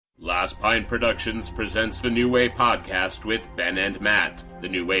Last Pine Productions presents the New Way Podcast with Ben and Matt. The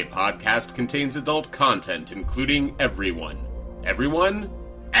New Way Podcast contains adult content, including everyone. Everyone?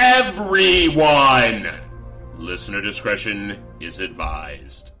 Everyone! Listener discretion is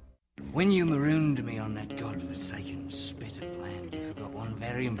advised. When you marooned me on that godforsaken spit of land, you forgot one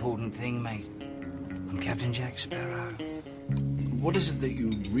very important thing, mate. I'm Captain Jack Sparrow. What is it that you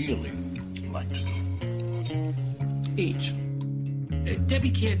really like to do? Eat. Debbie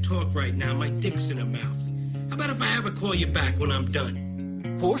can't talk right now. My dick's in her mouth. How about if I have her call you back when I'm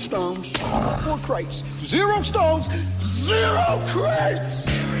done? 4 stones, 4 crates. 0 stones, 0 crates!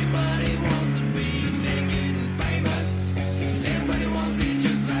 Everybody wants to be naked and famous. Everybody wants to be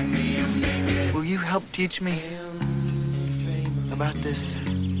just like me. I'm naked. Will you help teach me about this?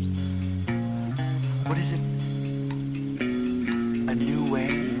 What is it? A new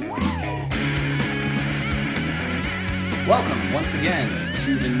way? Welcome once again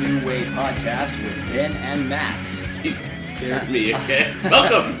to the New Way Podcast with Ben and Matt. You scared me again.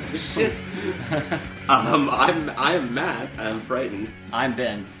 Welcome! Shit. I'm Matt. I'm frightened. I'm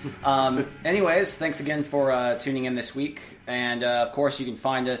Ben. Anyways, thanks again for tuning in this week. And of course, you can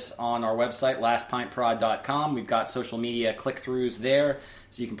find us on our website, lastpintprod.com. We've got social media click-throughs there,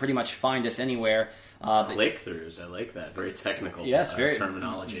 so you can pretty much find us anywhere. Click-throughs, I like that. Very technical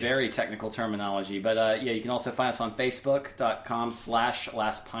terminology. Very technical terminology. But yeah, you can also find us on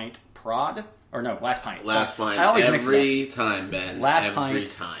facebook.com/lastpintprod. Or no, Last Pint. Last Pint. I always every time, Ben. Last Pint. Every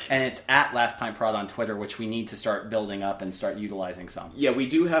time. And it's at Last Pint Prod on Twitter, which we need to start building up and start utilizing some. Yeah, we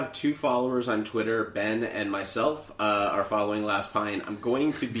do have 2 followers on Twitter. Ben and myself are following Last Pint. I'm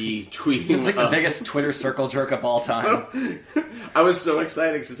going to be tweeting. It's like the biggest Twitter circle jerk of all time. I was so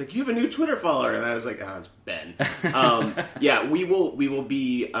excited because it's like, you have a new Twitter follower. And I was like, oh, it's Ben. Yeah, we will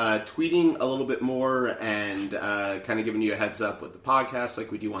be tweeting a little bit more and kind of giving you a heads up with the podcast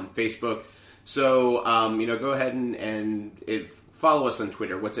like we do on Facebook. So, go ahead and follow us on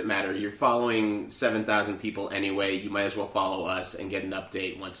Twitter. What's it matter? You're following 7,000 people anyway. You might as well follow us and get an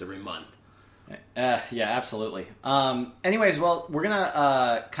update once every month. Yeah, absolutely. Anyways, well, we're going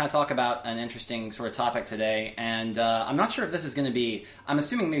to kind of talk about an interesting sort of topic today. And I'm not sure if this is going to be... I'm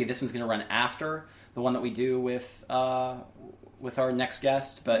assuming maybe this one's going to run after the one that we do with our next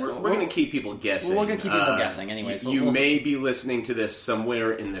guest, but we're going to keep people guessing. We're going to keep people guessing, anyways. You may be listening to this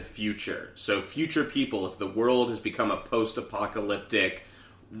somewhere in the future. So, future people, if the world has become a post-apocalyptic,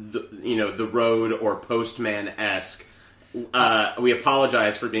 the road or postman-esque, we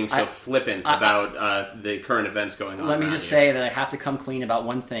apologize for being so flippant about the current events going on. Let me just say that I have to come clean about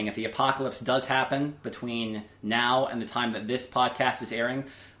one thing. If the apocalypse does happen between now and the time that this podcast is airing,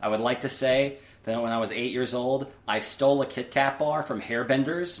 I would like to say that when I was 8 years old, I stole a Kit Kat bar from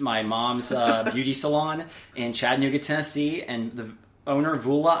Hairbenders, my mom's beauty salon in Chattanooga, Tennessee, and the owner,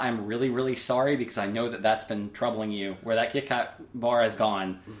 Vula, I'm really, really sorry because I know that that's been troubling you, where that Kit Kat bar has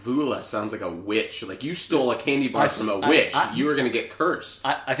gone. Vula sounds like a witch. Like, you stole a candy bar from a witch. You were going to get cursed.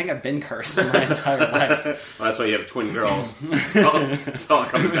 I think I've been cursed in my entire life. Well, that's why you have twin girls. It's all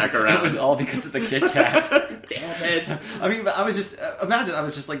coming back around. It was all because of the Kit Kat. Damn it. I mean, I was just, imagine I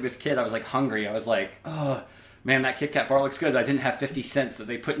was just like this kid. I was like hungry. I was like, oh, man, that Kit Kat bar looks good. I didn't have 50 cents that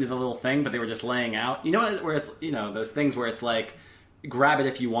they put into the little thing, but they were just laying out. You know, where it's, those things where it's like, grab it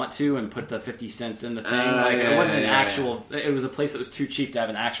if you want to and put the 50 cents in the thing. It wasn't an actual... It was a place that was too cheap to have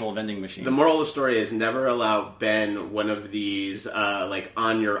an actual vending machine. The moral of the story is never allow Ben one of these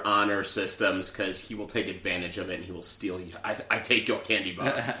on your honor systems, because he will take advantage of it and he will steal you. I take your candy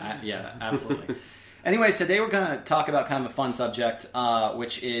bar. Yeah, absolutely. Anyways, today we're going to talk about kind of a fun subject,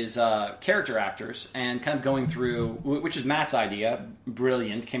 which is character actors, and kind of going through, which is Matt's idea,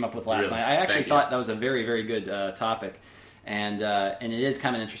 brilliant, came up with last night. I actually thought that was a very, very good topic. And it is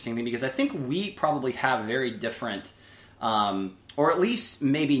kind of an interesting thing because I think we probably have very different, or at least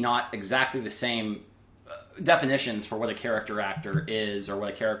maybe not exactly the same definitions for what a character actor is or what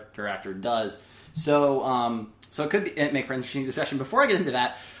a character actor does. So it could make for an interesting discussion. Before I get into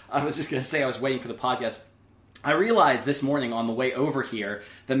that, I was just going to say I was waiting for the podcast. I realized this morning on the way over here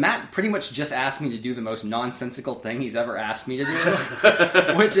that Matt pretty much just asked me to do the most nonsensical thing he's ever asked me to do,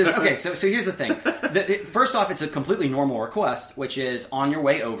 which is, okay, so here's the thing. First off, it's a completely normal request, which is on your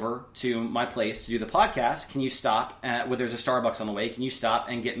way over to my place to do the podcast, can you stop, where there's a Starbucks on the way, can you stop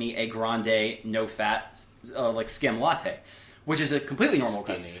and get me a grande, no-fat, skim latte, which is a completely normal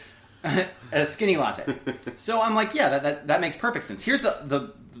request. A skinny latte. So I'm like, yeah, that makes perfect sense. Here's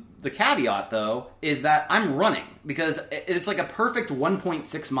the caveat, though, is that I'm running, because it's like a perfect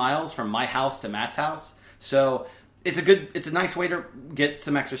 1.6 miles from my house to Matt's house. So it's a nice way to get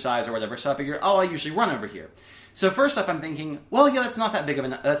some exercise or whatever. So I figure, I usually run over here. So first up, I'm thinking, well, yeah, that's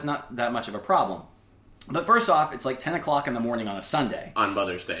not that much of a problem. But first off, it's like 10 o'clock in the morning on a Sunday. On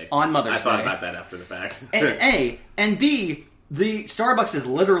Mother's Day. I thought about that after the fact. And B, the Starbucks is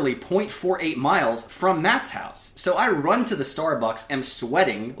literally 0.48 miles from Matt's house. So I run to the Starbucks, am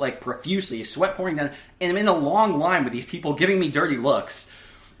sweating, like profusely, sweat pouring down, and I'm in a long line with these people giving me dirty looks.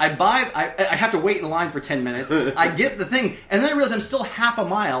 I have to wait in line for 10 minutes. I get the thing, and then I realize I'm still half a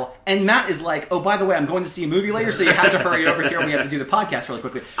mile, and Matt is like, oh, by the way, I'm going to see a movie later, so you have to hurry over here. We have to do the podcast really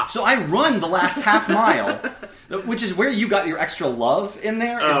quickly. So I run the last half mile, which is where you got your extra love in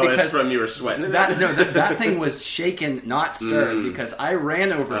there. It's from you were sweating in it? That thing was shaken, not stirred, because I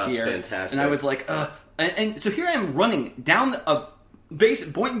ran over here, fantastic. and I was like, and so here I am running down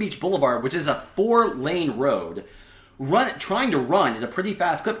Boynton Beach Boulevard, which is a 4-lane road, trying to run at a pretty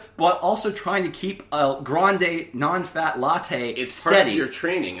fast clip, but also trying to keep a grande non-fat latte It's steady. part of your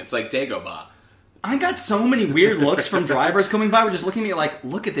training. It's like Dagobah. I got so many weird looks from drivers coming by, were just looking at me like,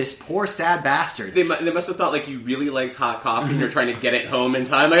 look at this poor sad bastard. They must have thought like you really liked hot coffee and you're trying to get it home in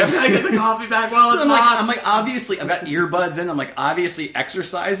time. Like, I'm going to get the coffee back while it's hot. I'm like, obviously, I've got earbuds in, I'm like, obviously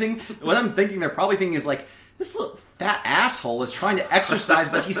exercising. What I'm thinking they're probably thinking is like, this little fat asshole is trying to exercise,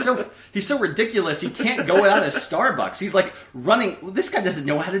 but he's so ridiculous he can't go without a Starbucks. He's like running. Well, this guy doesn't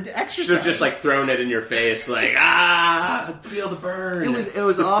know how to exercise. Should have just like thrown it in your face, like feel the burn. It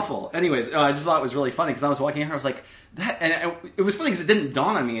was awful. Anyways, I just thought it was really funny because I was walking here, I was like that, and it was funny because it didn't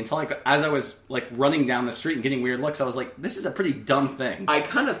dawn on me until as I was like running down the street and getting weird looks. I was like, this is a pretty dumb thing. I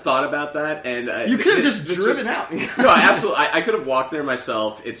kind of thought about that, and you could have just driven out. No, absolutely. I could have walked there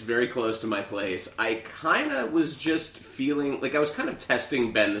myself. It's very close to my place. I kind of was just feeling like I was kind of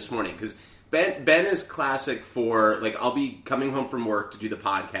testing Ben this morning because Ben is classic for like I'll be coming home from work to do the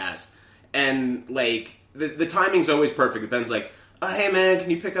podcast, and like the timing's always perfect. Ben's like, hey man,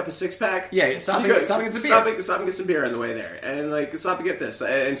 can you pick up a 6-pack? Yeah, stop and get some beer. Stop and get some beer on the way there, and like stop and get this.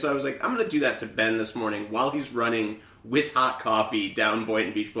 And so I was like, I'm gonna do that to Ben this morning while he's running with hot coffee down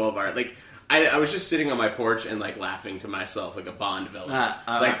Boynton Beach Boulevard. Like I was just sitting on my porch and like laughing to myself like a Bond villain.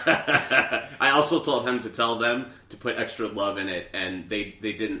 It's like I also told him to tell them to put extra love in it, and they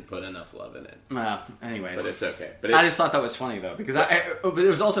didn't put enough love in it. Anyways, but it's okay. I just thought that was funny though because but it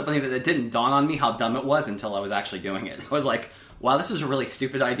was also funny that it didn't dawn on me how dumb it was until I was actually doing it. I was like, wow, this was a really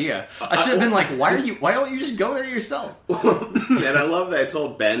stupid idea. I should have been like, why don't you just go there yourself? And I love that I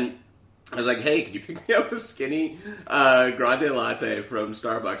told Ben, I was like, hey, can you pick me up a skinny grande latte from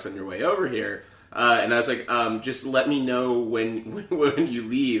Starbucks on your way over here? And I was like, just let me know when you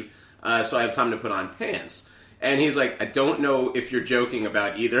leave so I have time to put on pants. And he's like, I don't know if you're joking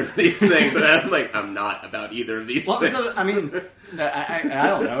about either of these things. And I'm like, I'm not about either of these things. So, I mean, I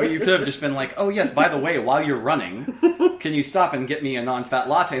don't know. You could have just been like, oh, yes, by the way, while you're running, can you stop and get me a non-fat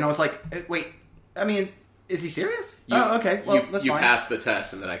latte? And I was like, wait, I mean, is he serious? Okay. Well, that's you fine. passed the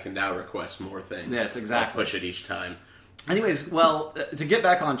test, and then I can now request more things. Yes, exactly. I'll push it each time. Anyways, well, to get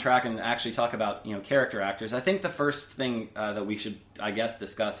back on track and actually talk about character actors, I think the first thing that we should, I guess,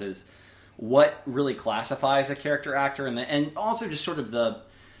 discuss is what really classifies a character actor, and also just sort of the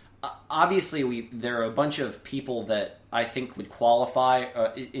obviously there are a bunch of people that I think would qualify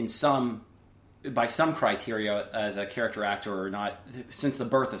by some criteria as a character actor or not since the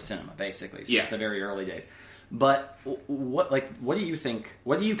birth of cinema, basically since the very early days. But what do you think?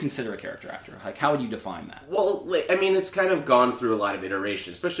 What do you consider a character actor? Like, how would you define that? Well, I mean, it's kind of gone through a lot of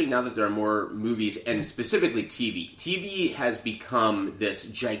iterations, especially now that there are more movies and specifically TV. TV has become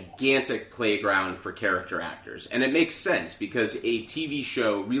this gigantic playground for character actors, and it makes sense because a TV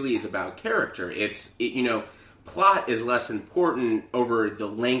show really is about character. Plot is less important over the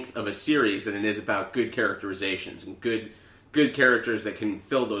length of a series than it is about good characterizations and good characters that can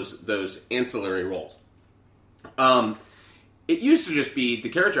fill those ancillary roles. It used to just be the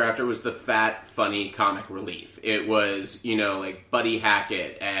character actor was the fat, funny comic relief. It was, like Buddy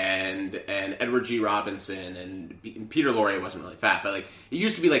Hackett and Edward G. Robinson and Peter Lorre wasn't really fat, but like it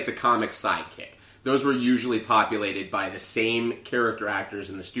used to be like the comic sidekick. Those were usually populated by the same character actors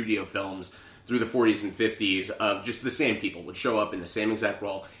in the studio films through the 40s and 50s of just the same people would show up in the same exact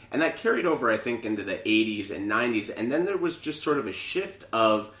role. And that carried over, I think, into the 80s and 90s. And then there was just sort of a shift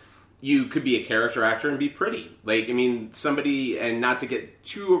of you could be a character actor and be pretty. Like, I mean, somebody, and not to get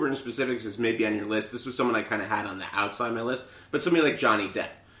too over into specifics as maybe on your list, this was someone I kind of had on the outside of my list, but somebody like Johnny Depp.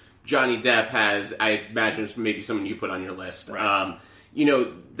 Johnny Depp has, I imagine, maybe someone you put on your list. Right.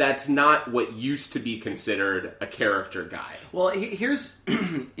 That's not what used to be considered a character guy. Well, here's,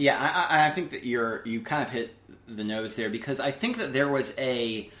 I think that you kind of hit the nose there because I think that there was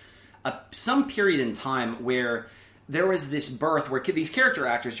some period in time where there was this birth where these character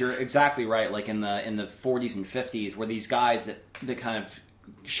actors, you're exactly right, like in the 40s and 50s, were these guys that kind of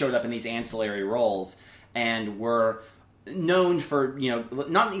showed up in these ancillary roles and were known for,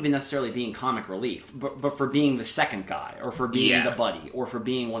 not even necessarily being comic relief, but for being the second guy, or for being the buddy, or for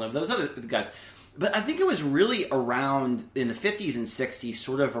being one of those other guys. But I think it was really around in the 50s and 60s,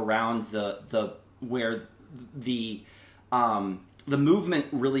 sort of around where the movement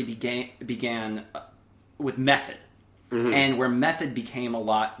really began with method, and where method became a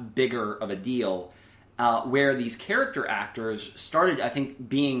lot bigger of a deal. Where these character actors started, I think,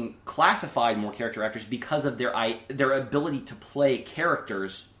 being classified more character actors because of their ability to play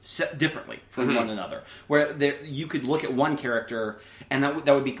characters differently from one another. Where you could look at one character and that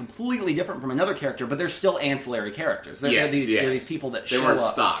would be completely different from another character, but they're still ancillary characters. They're these people that show up. They weren't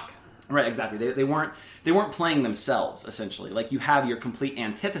stock. Right, exactly. They weren't playing themselves, essentially. Like, you have your complete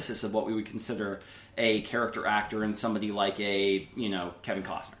antithesis of what we would consider a character actor in somebody like Kevin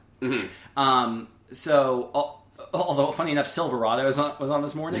Costner. So, although funny enough, Silverado was on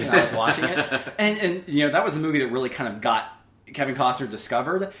this morning, and I was watching it, and that was the movie that really kind of got Kevin Costner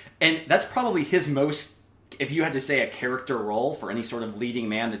discovered, and that's probably his most. If you had to say a character role for any sort of leading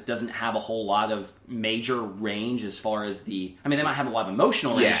man that doesn't have a whole lot of major range as far as they might have a lot of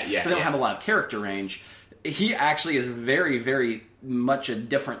emotional range, but they don't have a lot of character range. He actually is very, very much a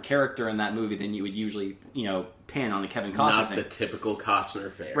different character in that movie than you would usually, pin on the Kevin Costner Not thing. the typical Costner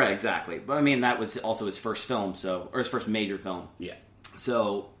fare. Right, exactly. But that was also his first film, or his first major film. Yeah.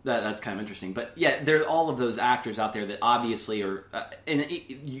 So that's kind of interesting. But yeah, there are all of those actors out there that obviously are,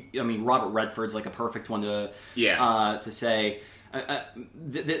 Robert Redford's like a perfect one to say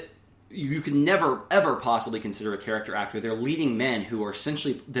that you could never ever possibly consider a character actor. They're leading men who are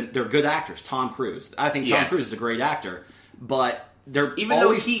essentially they're good actors. Tom Cruise, I think Tom Cruise is a great actor, but though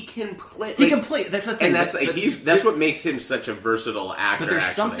he can play. He can play. That's the thing. And that's what makes him such a versatile actor. But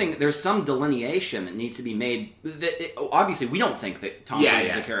there's some delineation that needs to be made. Obviously, we don't think that Tom Cruise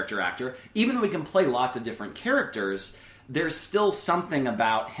is a character actor. Even though he can play lots of different characters, there's still something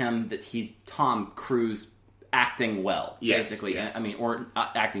about him that he's Tom Cruise acting well, basically. Yes. Or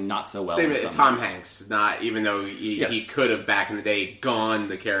acting not so well. Same with Tom Hanks. Not even though he could have back in the day gone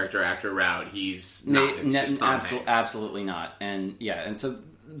the character actor route. He's not. It's just Tom Hanks. Absolutely not. And so.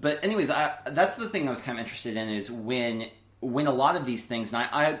 But anyways, that's the thing I was kind of interested in is when a lot of these things, and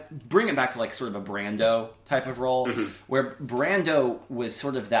I bring it back to like sort of a Brando type of role, where Brando was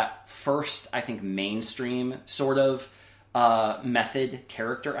sort of that first, I think, mainstream sort of method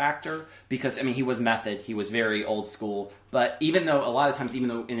character actor, because he was method, he was very old school, but even though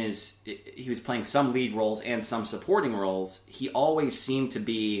he was playing some lead roles and some supporting roles, he always seemed to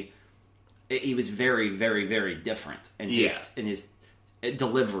be, he was very, very, very different in his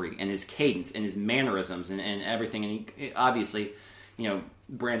delivery and his cadence and his mannerisms and everything. And he obviously,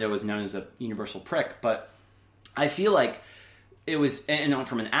 Brando was known as a universal prick, but I feel like it was, and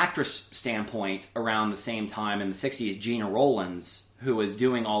from an actress standpoint, around the same time in the 60s, Gina Rowlands, who was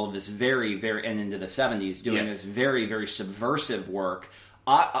doing all of this very, very, and into the 70s, doing this very, very subversive work,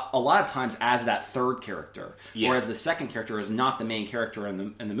 a lot of times as that third character, whereas the second character is not the main character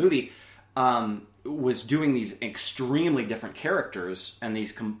in the movie, was doing these extremely different characters and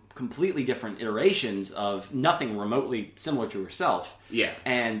these completely different iterations of nothing remotely similar to herself. Yeah.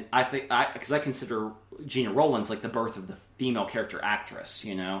 And I think, because I consider Gina Rowlands like the birth of the female character actress,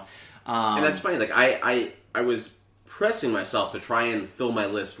 And that's funny, like, I was pressing myself to try and fill my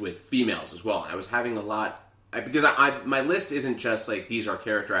list with females as well. And I was having a lot, because my list isn't just like, these are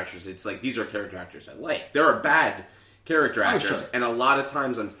character actors, it's like, these are character actors I like. There are bad character actors, and a lot of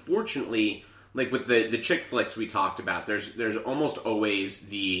times, unfortunately, like with the chick flicks we talked about, there's almost always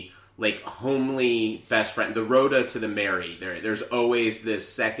the like homely best friend, the Rhoda to the Mary. There's always this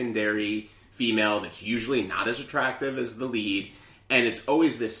secondary female that's usually not as attractive as the lead, and it's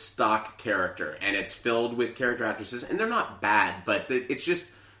always this stock character, and it's filled with character actresses, and they're not bad, but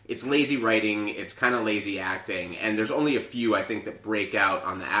it's lazy writing, it's kind of lazy acting, and there's only a few, I think, that break out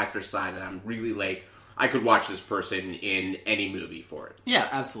on the actor side, and I'm really like, I could watch this person in any movie for it. Yeah,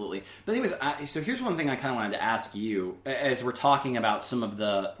 absolutely. But anyways, so here's one thing I kind of wanted to ask you, as we're talking about some of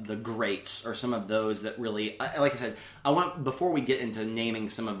the greats, or some of those that really, like I said, before we get into naming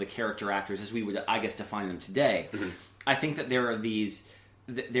some of the character actors as we would, I guess, define them today, I think that there are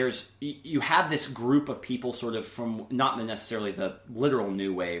you have this group of people sort of from, not necessarily the literal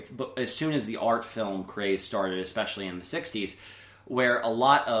new wave, but as soon as the art film craze started, especially in the 60s, where a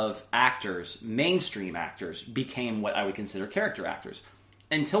lot of actors, mainstream actors, became what I would consider character actors.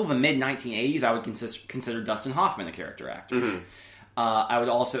 Until the mid-1980s, I would consider Dustin Hoffman a character actor. I would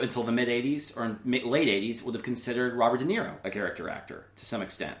also, until the mid-'80s or late '80s, would have considered Robert De Niro a character actor to some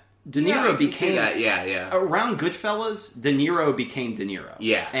extent. De Niro became that. Yeah. Around Goodfellas, De Niro became De Niro.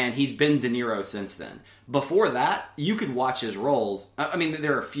 Yeah. And he's been De Niro since then. Before that, you could watch his roles. I mean,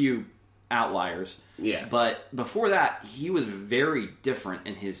 there are a few outliers. Yeah. But before that, he was very different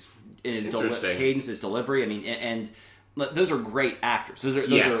in his cadence, his delivery. I mean, and those are great actors. Those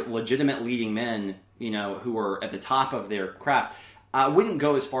are legitimate leading men, who are at the top of their craft. I wouldn't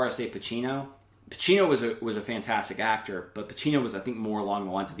go as far as say Pacino. Pacino was a fantastic actor, but Pacino was, I think, more along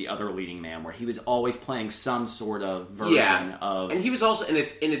the lines of the other leading man, where he was always playing some sort of version of. And he was also, and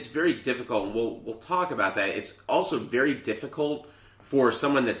it's very difficult. And we'll talk about that. It's also very difficult for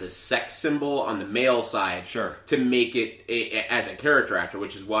someone that's a sex symbol on the male side, to make it as a character actor,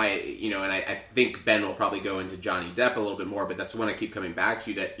 which is why and I think Ben will probably go into Johnny Depp a little bit more, but that's one I keep coming back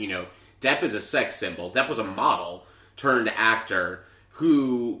to. That Depp is a sex symbol. Depp was a model turned actor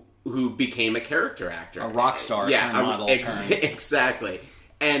who became a character actor, a rock star, turned model, exactly.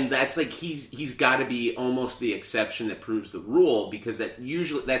 And that's like he's got to be almost the exception that proves the rule, because that's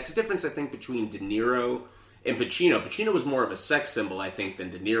the difference I think between De Niro and Pacino. Pacino was more of a sex symbol, I think, than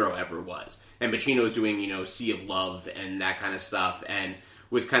De Niro ever was, and Pacino was doing Sea of Love and that kind of stuff, and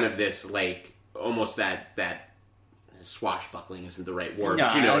was kind of this like almost that. Swashbuckling isn't the right word. No,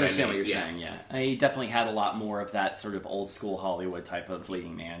 but you know I understand what I mean. What you're saying. Yeah, he definitely had a lot more of that sort of old school Hollywood type of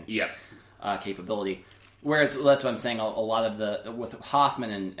leading man. Capability. Whereas that's what I'm saying. A lot of with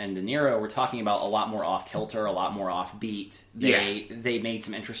Hoffman and De Niro, we're talking about a lot more off kilter, a lot more off beat. They made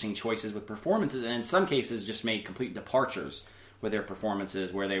some interesting choices with performances, and in some cases, just made complete departures with their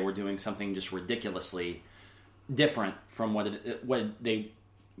performances, where they were doing something just ridiculously different from what they.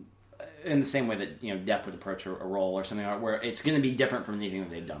 In the same way that Depp would approach a role or something, where it's going to be different from anything that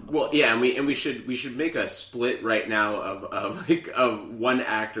they've done before. Well, yeah, and we should make a split right now of one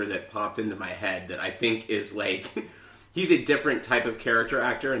actor that popped into my head that I think is like he's a different type of character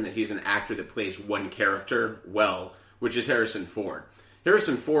actor, and that he's an actor that plays one character well, which is Harrison Ford.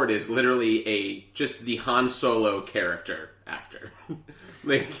 Harrison Ford is literally just the Han Solo character actor.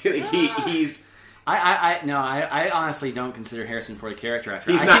 He's. I honestly don't consider Harrison Ford a character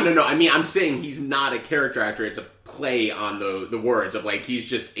actor. He's not. No. I mean, I'm saying he's not a character actor. It's a play on the words of like he's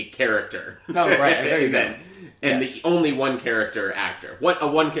just a character. No, right. There you go. And the only one character actor.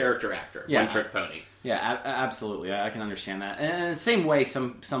 One character actor. Yeah. One trick pony. Yeah, absolutely. I can understand that. And the same way,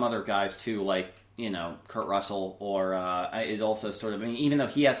 some other guys too, like Kurt Russell, or is also sort of. I mean, even though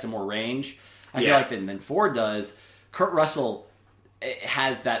he has some more range, I feel like than Ford does. Kurt Russell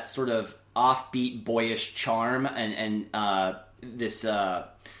has that sort of offbeat, boyish charm and this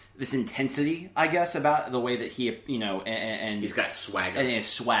intensity, I guess, about the way that he, and he's got swagger. And his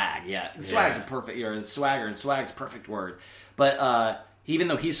swag, swag's a perfect, swagger, and swag's a perfect word. But even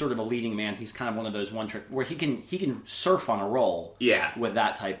though he's sort of a leading man, he's kind of one of those one trick where he can surf on a roll, with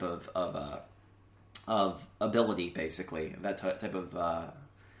that type of ability, basically, that type of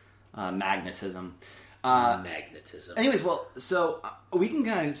magnetism. Magnetism. Anyways, so we can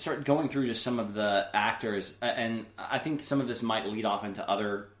kind of start going through just some of the actors, and I think some of this might lead off into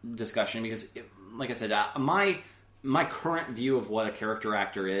other discussion because, like I said, my current view of what a character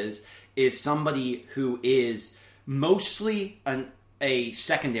actor is somebody who is mostly a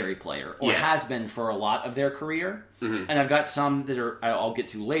secondary player, or has been for a lot of their career, and I've got some that I'll get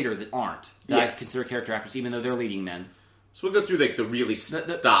to later that aren't, that I consider character actors, even though they're leading men. So we'll go through like the really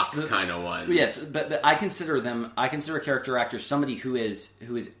stock kind of ones. Yes, but I consider a character actor somebody who is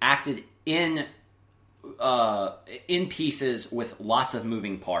acted in pieces with lots of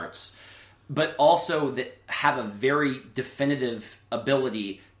moving parts, but also that have a very definitive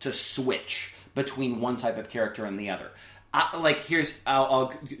ability to switch between one type of character and the other.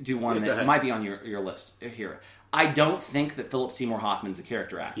 I'll do one that might be on your list here. I don't think that Philip Seymour Hoffman's a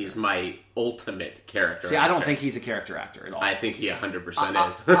character actor. He's my ultimate character actor. I don't think he's a character actor at all. I think he 100%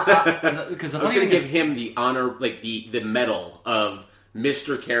 is. Because I was going to give him the honor, like the medal of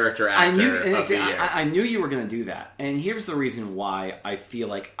Mr. Character Actor of the Year. I knew you were going to do that. And here's the reason why I feel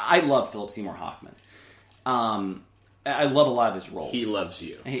like I love Philip Seymour Hoffman. I love a lot of his roles. He loves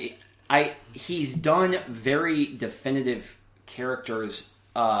you. He's done very definitive characters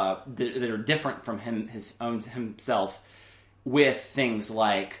that are different from himself, with things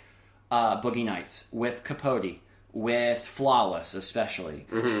like Boogie Nights, with Capote, with Flawless, especially.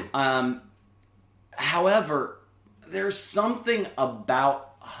 However, there's something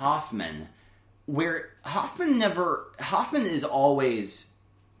about Hoffman where Hoffman is always,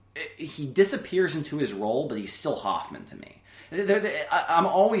 he disappears into his role, but he's still Hoffman to me. I'm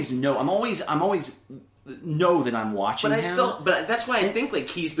always know that I'm watching But him. but that's why I think like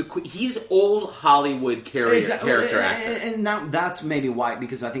he's old Hollywood character actor, and that's maybe why,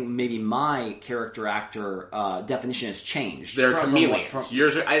 because I think maybe my character actor definition has changed. They're chameleons.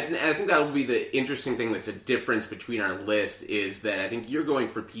 Yours are, I think that will be the interesting thing. That's a difference between our list is that I think you're going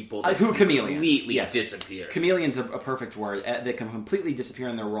for people that who completely disappear. Chameleon's a perfect word. That can completely disappear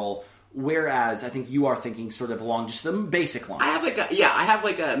in their role. Whereas I think you are thinking sort of along just the basic lines. I'll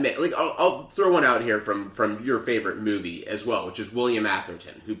throw one out here from your favorite movie as well, which is William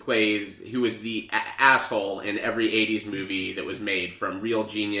Atherton, who is the asshole in every 80s movie that was made, from Real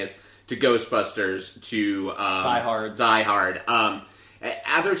Genius to Ghostbusters to Die Hard.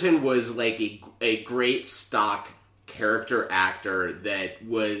 Atherton was like a great stock character actor that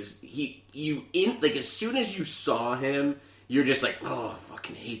was as soon as you saw him, you're just like, oh, I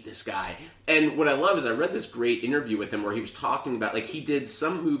fucking hate this guy. And what I love is I read this great interview with him where he was talking about, like, he did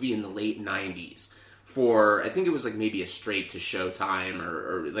some movie in the late 90s for, I think it was like maybe a straight to Showtime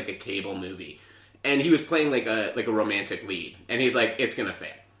or like a cable movie. And he was playing like a romantic lead. And he's like, it's gonna fail.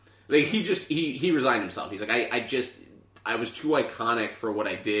 Like, he resigned himself. He's like, I was too iconic for what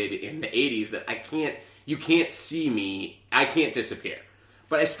I did in the 80s that you can't see me, I can't disappear.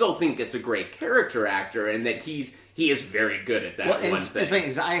 But I still think it's a great character actor, and that he is very good at that one thing. It's funny,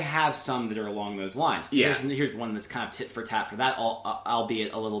 because I have some that are along those lines. Yeah. Here's one that's kind of tit for tat for that,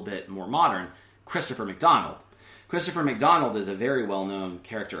 albeit a little bit more modern. Christopher McDonald. Christopher McDonald is a very well-known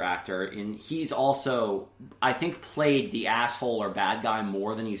character actor, and he's also, I think, played the asshole or bad guy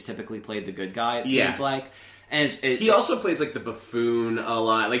more than he's typically played the good guy, it seems like. And he also plays like the buffoon a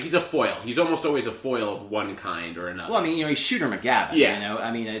lot. Like, he's a foil. He's almost always a foil of one kind or another. Well, I mean, he's Shooter McGavin. Yeah. I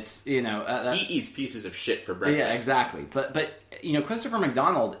mean, it's, he eats pieces of shit for breakfast. Yeah, exactly. But Christopher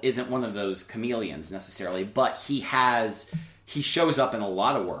McDonald isn't one of those chameleons necessarily, but he shows up in a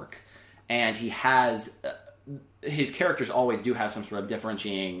lot of work, and he has his characters always do have some sort of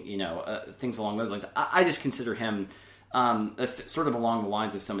differentiating, things along those lines. I just consider him sort of along the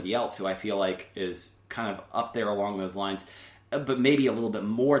lines of somebody else who I feel like is kind of up there along those lines, but maybe a little bit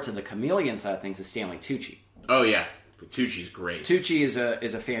more to the chameleon side of things, is Stanley Tucci. Oh yeah, Tucci's great. Tucci is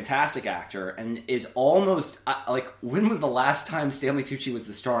a fantastic actor, and is almost like, when was the last time Stanley Tucci was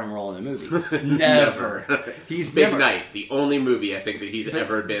the starring role in a movie? Never. He's Big Night, the only movie I think that he's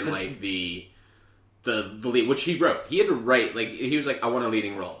ever been like the lead, which he wrote. He had to write, like, he was like, I want a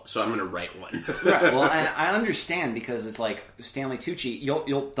leading role, so I'm going to write one. Right. Well, I understand, because it's like Stanley Tucci,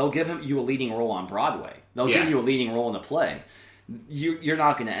 they'll give you a leading role on Broadway. They'll give you a leading role in a play. You're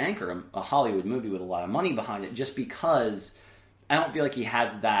not going to anchor a Hollywood movie with a lot of money behind it, just because I don't feel like he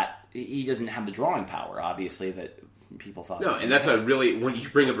has that. He doesn't have the drawing power, obviously, that people thought. No, and that's when you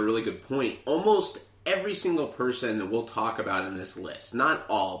bring up a really good point. Almost every single person that we'll talk about in this list, not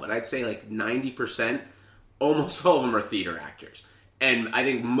all, but I'd say like 90%, almost all of them are theater actors. And I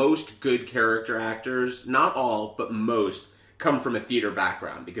think most good character actors, not all, but most, come from a theater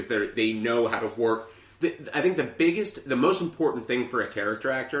background, because they know how to work. I think the most important thing for a character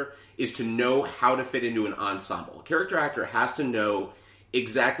actor is to know how to fit into an ensemble. A character actor has to know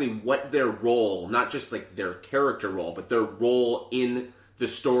exactly what their role, not just like their character role, but their role in the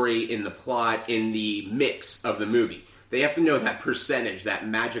story, in the plot, in the mix of the movie. They have to know that percentage, that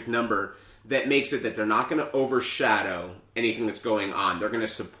magic number that makes it that they're not going to overshadow anything that's going on. They're going to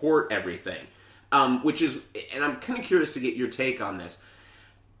support everything. Which is, and I'm kind of curious to get your take on this.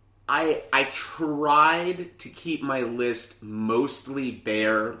 I tried to keep my list mostly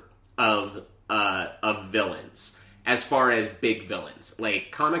bare of villains, as far as big villains.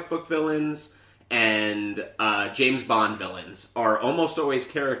 Like, comic book villains and James Bond villains are almost always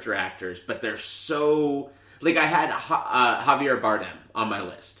character actors, but they're so... Like, I had Javier Bardem on my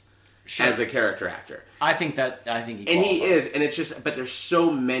list as a character actor. I think he qualifies. And he is, and it's just... But there's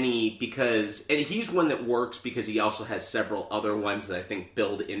so many because... And he's one that works because he also has several other ones that I think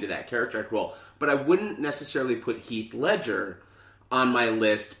build into that character actor role. But I wouldn't necessarily put Heath Ledger on my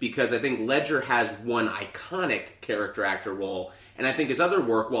list, because I think Ledger has one iconic character actor role, and I think his other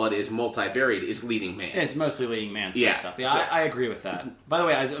work, while it is multi-varied, is leading man. It's mostly leading man stuff. Yeah, so, I agree with that. By the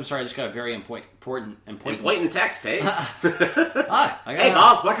way, I'm sorry, I just got a very important text, eh? Hey,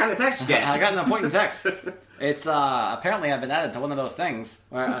 boss, what kind of text you get? I got an important text. It's apparently I've been added to one of those things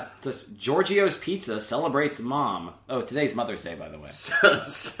where it's Giorgio's Pizza celebrates mom. Oh, today's Mother's Day, by the way.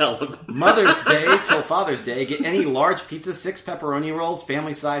 Mother's Day till Father's Day. Get any large pizza, 6 pepperoni rolls,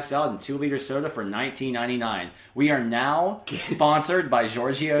 family size salad, and 2-liter soda for $19.99. We are now sponsored by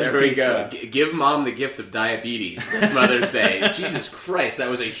Giorgio's Pizza. There we go. Give mom the gift of diabetes this Mother's Day. Jesus Christ, that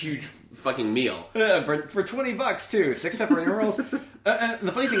was a huge fucking meal. For $20 too. 6 pepperoni rolls.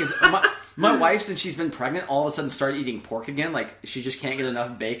 The funny thing is, My wife, since she's been pregnant, all of a sudden started eating pork again. Like, she just can't get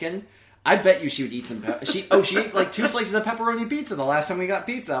enough bacon. I bet you she would eat some. She ate like 2 slices of pepperoni pizza the last time we got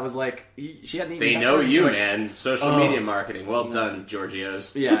pizza. I was like, she hadn't eaten. They know you, man. Social media marketing. Well done,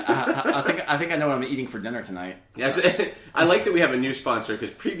 Giorgio's. Yeah, I think I know what I'm eating for dinner tonight. Yes, I like that we have a new sponsor because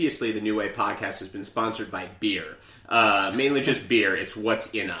previously the New Way podcast has been sponsored by beer, mainly just beer. It's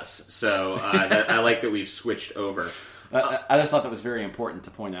what's in us. So I like that we've switched over. I just thought that was very important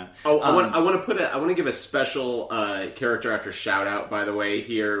to point out. I want to give a special character actor shout out, by the way,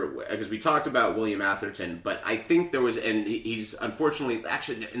 here, because we talked about William Atherton, but I think there was, and he's unfortunately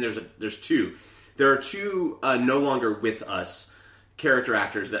actually, and there's two. There are two no longer with us character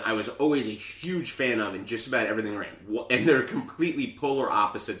actors that I was always a huge fan of in just about everything they're in, and they're completely polar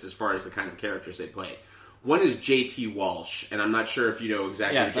opposites as far as the kind of characters they play. One is J.T. Walsh, and I'm not sure if you know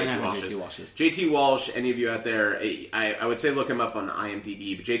exactly who J.T. Walsh is. J.T. Walsh, any of you out there, I would say look him up on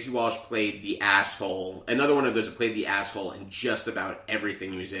IMDb, but J.T. Walsh played the asshole, another one of those that played the asshole in just about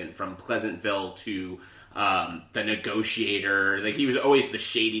everything he was in, from Pleasantville to The Negotiator. Like, he was always the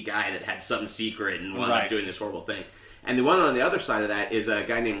shady guy that had some secret and wound up doing this horrible thing. And the one on the other side of that is a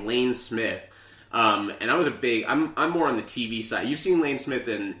guy named Lane Smith. And I was I'm more on the TV side. You've seen Lane Smith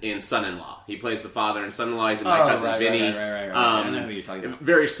in Son-in-Law. He plays the father in Son-in-Law. He's in My Cousin Vinny. Right. I know who you're talking about.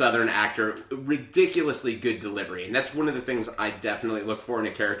 Very Southern actor. Ridiculously good delivery. And that's one of the things I definitely look for in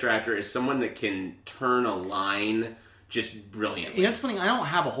a character actor is someone that can turn a line just brilliantly. You know, it's funny. I don't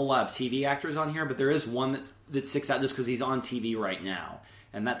have a whole lot of TV actors on here, but there is one that sticks out just because he's on TV right now.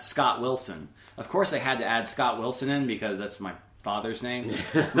 And that's Scott Wilson. Of course, I had to add Scott Wilson in because that's my father's name.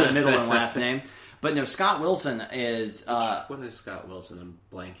 It's my middle and last name. But no, Scott Wilson is... what is Scott Wilson? I'm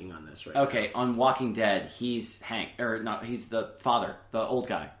blanking on this right now. Okay, on Walking Dead, he's Hank. Or no, he's the father, the old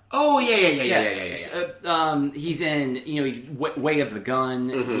guy. Oh, yeah. He's in, he's Way of the Gun.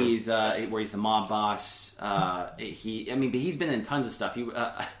 Mm-hmm. He's where he's the mob boss. But he's been in tons of stuff.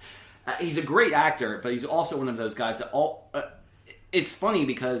 He's a great actor, but he's also one of those guys that it's funny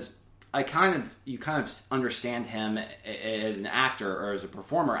because... you kind of understand him as an actor or as a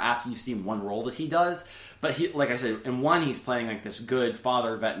performer after you see one role that he does. But he, like I said, in one he's playing like this good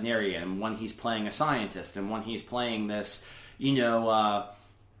father veterinarian, and one he's playing a scientist, and one he's playing this, a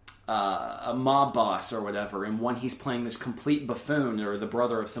mob boss or whatever, and one he's playing this complete buffoon or the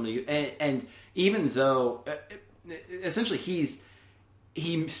brother of somebody. And even though essentially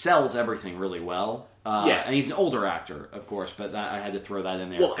he sells everything really well. And he's an older actor, of course, but I had to throw that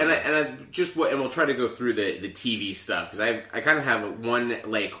in there. Well, and we'll try to go through the TV stuff because I kind of have one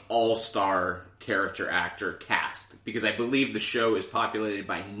like all-star character actor cast because I believe the show is populated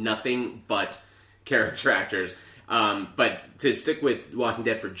by nothing but character actors. But to stick with Walking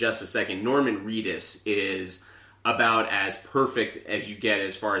Dead for just a second, Norman Reedus is about as perfect as you get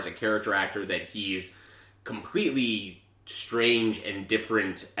as far as a character actor that he's completely strange and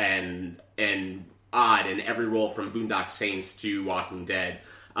different and odd in every role from Boondock Saints to Walking Dead.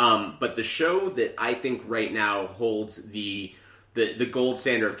 But the show that I think right now holds the gold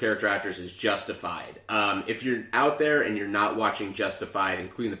standard of character actors is Justified. If you're out there and you're not watching Justified,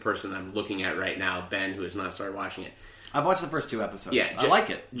 including the person I'm looking at right now, Ben, who has not started watching it. I've watched the first 2 episodes. Yeah, I like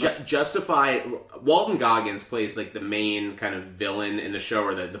it. Justified. Walton Goggins plays like the main kind of villain in the show,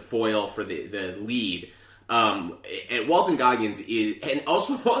 or the foil for the lead. And Walton Goggins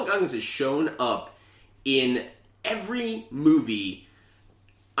has shown up in every movie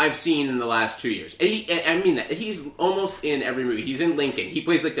I've seen in the last 2 years. I mean that. He's almost in every movie. He's in Lincoln. He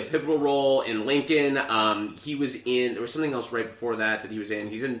plays like the pivotal role in Lincoln. He was in... There was something else right before that he was in.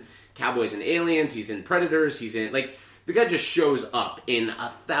 He's in Cowboys and Aliens. He's in Predators. He's in... Like, the guy just shows up in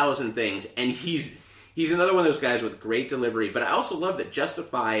 1,000 things. And he's another one of those guys with great delivery. But I also love that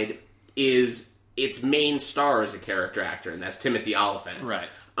Justified is its main star as a character actor. And that's Timothy Olyphant. Right.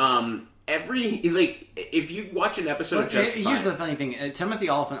 If you watch an episode of Justified... Here's the funny thing. Timothy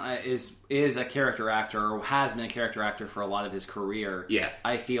Olyphant is a character actor, or has been a character actor for a lot of his career. Yeah.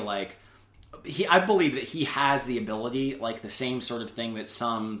 I feel like... I believe that he has the ability, like the same sort of thing that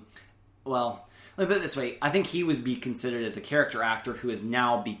some... Well, let me put it this way. I think he would be considered as a character actor who has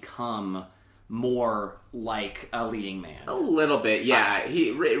now become more like a leading man. A little bit, yeah.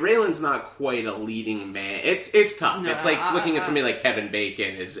 Raylan's not quite a leading man. It's tough. No, it's like looking at somebody like Kevin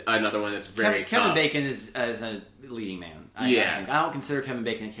Bacon is another one that's very tough. Kevin Bacon is a leading man. I don't consider Kevin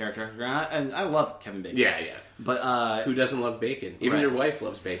Bacon a character actor, and I love Kevin Bacon. Yeah. But who doesn't love bacon? Even your wife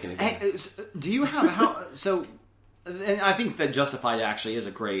loves bacon. Again. Do you have so? And I think that Justified actually is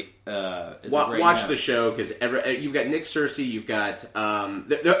a great. Watch the show because you've got Nick Searcy. You've got. I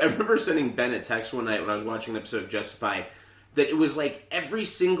remember sending Ben a text one night when I was watching an episode of Justified. that it was like every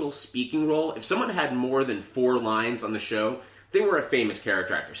single speaking role, if someone had more than 4 lines on the show, they were a famous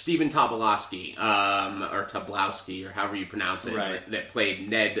character actor. Stephen Tobolowsky, or Tobolowsky, or however you pronounce it, Right. that played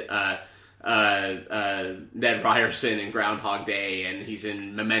Ned Ryerson in Groundhog Day, and he's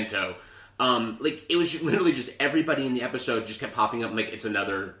in Memento. Like, it was literally just everybody in the episode just kept popping up, like, it's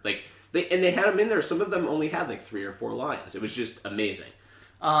another, like, they had them in there. Some of them only had, like, 3 or 4 lines. It was just amazing.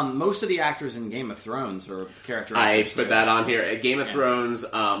 Most of the actors in Game of Thrones are character actors. I put that on here. Game of Thrones,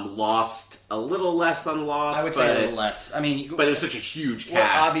 Lost, a little less on Lost. I would say a little less. I mean, but it was such a huge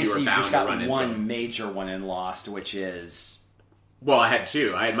cast. Well, obviously, you you were just bound to run got into one them. major one in Lost, which is... Well, I had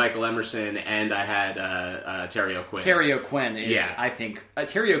 2. I had Michael Emerson, and I had Terry O'Quinn. Terry O'Quinn is, Yeah. I think...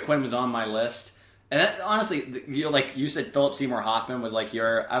 Terry O'Quinn was on my list. And that, honestly, like you said, Philip Seymour Hoffman was like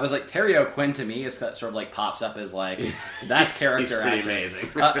your... I was like, Terry O'Quinn to me is sort of like pops up as like, that's character He's pretty actor. amazing.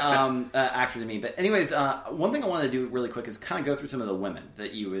 Actor to me. But anyways, one thing I want to do really quick is kind of go through some of the women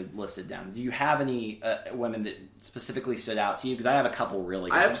that you had listed down. Do you have any women that specifically stood out to you? Because I have a couple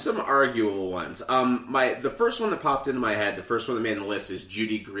really good I have ones. some arguable ones. The first one that popped into my head, the first one that made the list is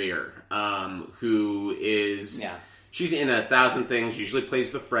Judy Greer, who is... Yeah. She's in 1,000 things, usually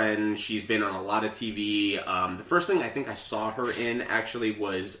plays the friend. She's been on a lot of TV. The first thing I think I saw her in, actually,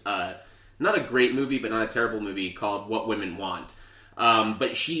 was not a great movie, but not a terrible movie, called What Women Want.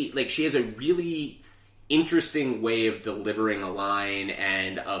 But she has a really interesting way of delivering a line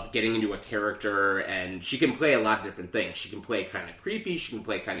and of getting into a character, and she can play a lot of different things. She can play kind of creepy, she can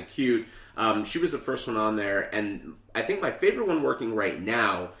play kind of cute. She was the first one on there, and I think my favorite one working right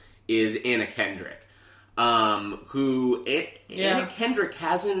now is Anna Kendrick. Anna Kendrick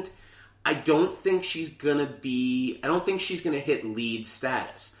hasn't... I don't think she's gonna hit lead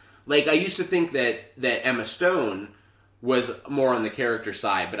status. Like, I used to think that Emma Stone was more on the character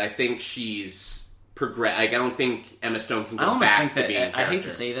side, but I think she's progressed. Like, I don't think Emma Stone can go back to being a character. I hate to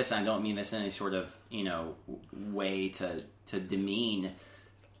say this, and I don't mean this in any sort of, way to demean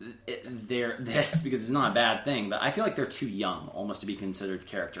this, because it's not a bad thing, but I feel like they're too young almost to be considered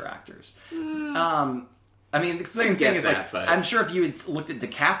character actors. I mean, the thing is, like, but... I'm sure if you had looked at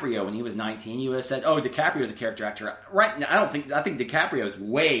DiCaprio when he was 19, you would have said, "Oh, DiCaprio's a character actor." Right now, I think DiCaprio's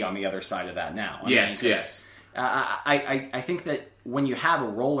way on the other side of that now. Yes. I think that when you have a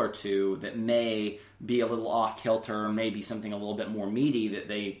role or two that may be a little off kilter, maybe something a little bit more meaty that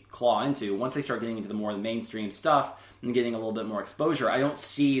they claw into, once they start getting into the more mainstream stuff and getting a little bit more exposure, I don't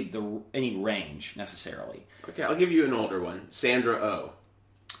see any range necessarily. Okay, I'll give you an older one. Sandra Oh.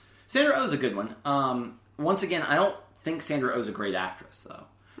 Sandra Oh's a good one. Once again, I don't think Sandra Oh's a great actress, though.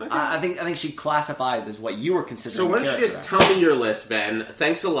 Okay. I think she classifies as what you were considering. So why don't you just tell me your list, Ben?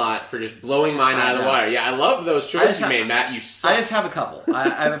 Thanks a lot for just blowing mine out of the water. Yeah, I love those choices you made, Matt. You suck. I just have a couple. I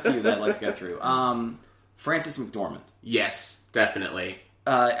have a few that I'd like to go through. Frances McDormand. Yes, definitely.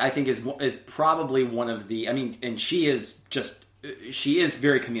 I think is probably one of the... I mean, and she is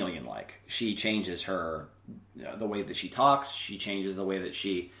very chameleon-like. She changes the way that she talks. She changes the way that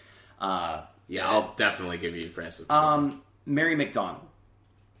she... I'll definitely give you Frances. Mary McDonnell.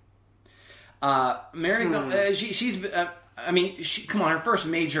 Mary McDonnell. She's. Come on. Her first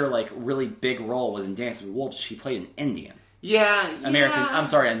major, really big role was in Dancing with Wolves. She played an Indian. Yeah. American. I'm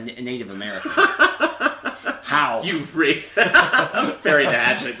sorry, a Native American. How? You racist. Let's bury the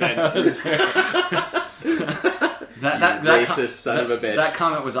hatchet, Ben. that racist son of a bitch. That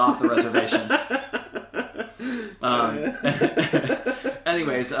comment was off the reservation.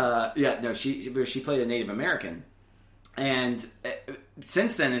 Anyways, she played a Native American, and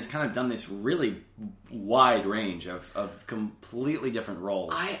since then has kind of done this really wide range of completely different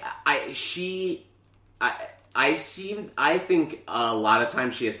roles. I think a lot of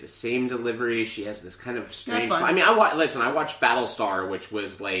times she has the same delivery. She has this kind of strange... That's fine. I mean, I watched Battlestar, which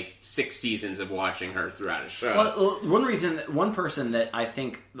was like 6 seasons of watching her throughout a show. Well, one person that I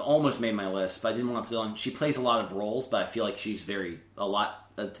think almost made my list, but I didn't want to put it on, she plays a lot of roles, but I feel like she's a lot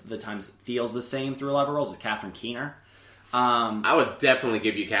of the times feels the same through a lot of roles, is Catherine Keener. I would definitely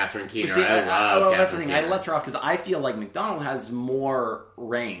give you Catherine Keener. See, I love Catherine that's the thing. Keener. I left her off because I feel like McDonnell has more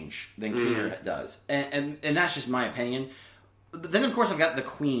range than Keener does, and that's just my opinion. But then, of course, I've got the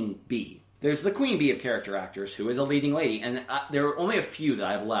Queen Bee. There's the Queen Bee of character actors, who is a leading lady, and there are only a few that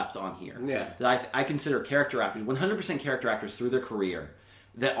I've left on here that I consider character actors, 100% character actors through their career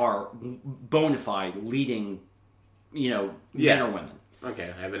that are bona fide leading, men or women.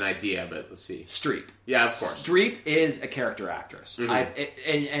 Okay, I have an idea, but let's see. Streep. Yeah, of course. Streep is a character actress.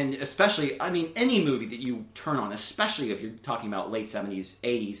 And especially, any movie that you turn on, especially if you're talking about late 70s,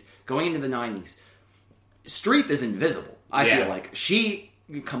 80s, going into the 90s, Streep is invisible. I feel like she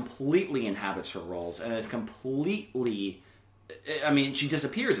completely inhabits her roles and is completely I mean, she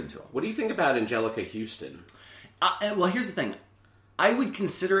disappears into him. What do you think about Angelica Houston? Well, here's the thing. I would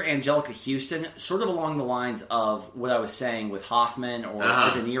consider Angelica Houston sort of along the lines of what I was saying with Hoffman or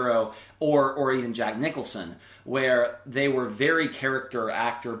De Niro or even Jack Nicholson, where they were very character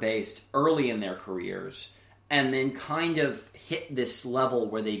actor based early in their careers and then kind of hit this level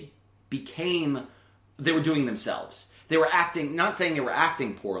where they were doing themselves. They were acting, not saying they were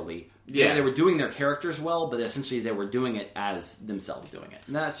acting poorly. Yeah. They were doing their characters well, but essentially they were doing it as themselves doing it.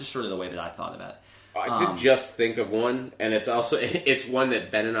 And that's just sort of the way that I thought of it. I did just think of one, and it's one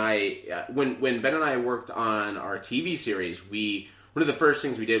that Ben and I, when Ben and I worked on our TV series, one of the first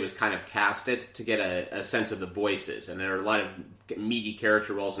things we did was kind of cast it to get a sense of the voices, and there are a lot of meaty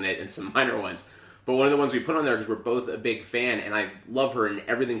character roles in it and some minor ones. But one of the ones we put on there, because we're both a big fan, and I love her and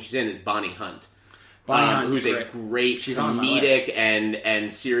everything she's in, is Bonnie Hunt. Who's a great comedic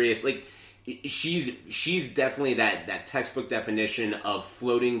and serious, like, she's definitely that textbook definition of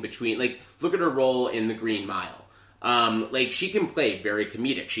floating between, like, look at her role in The Green Mile. Like, she can play very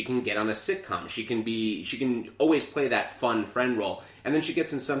comedic. She can get on a sitcom. She can always play that fun friend role. And then she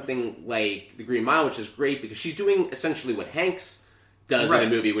gets in something like The Green Mile, which is great because she's doing essentially what Hanks does in a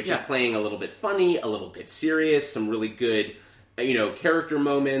movie, which is playing a little bit funny, a little bit serious, some really good, character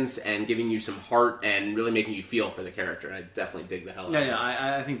moments, and giving you some heart and really making you feel for the character. And I definitely dig the hell out of it.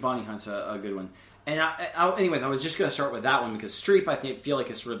 Yeah, I think Bonnie Hunt's a good one. And anyways, I was just going to start with that one because Streep, I feel like,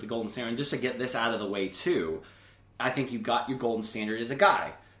 is sort of the golden standard. And just to get this out of the way, too, I think you got your golden standard as a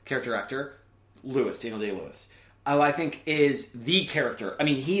guy. Character actor, Daniel Day-Lewis. I think is the character. I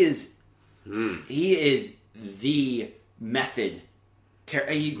mean, he is the method.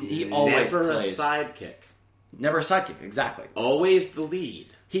 He always Never plays. a sidekick. Never a sidekick, exactly. Always the lead.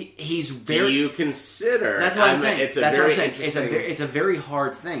 He's very. Do you consider? That's what I'm saying. It's that's very what I'm saying. interesting. It's a very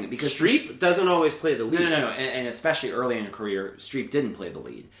hard thing because Streep doesn't always play the lead. No, and especially early in her career, Streep didn't play the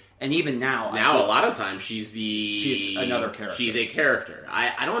lead, and even now, a lot of times she's another character. She's a character.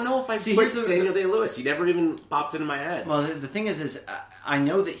 I don't know if I put Daniel Day-Lewis. He never even popped into my head. Well, the thing is I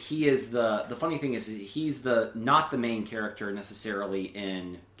know that he is the funny thing is he's not the main character necessarily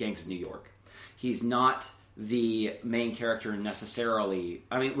in Gangs of New York. He's not the main character necessarily.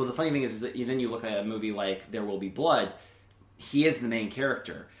 I mean, well, the funny thing is that then you look at a movie like There Will Be Blood, he is the main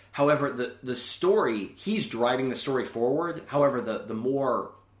character. However, the story, he's driving the story forward. However, the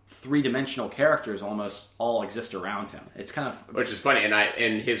more three-dimensional characters almost all exist around him. It's kind of... Which is funny,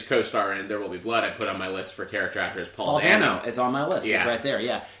 and his co-star in There Will Be Blood, I put on my list for character actors, Paul Dano is on my list. Yeah. It's right there,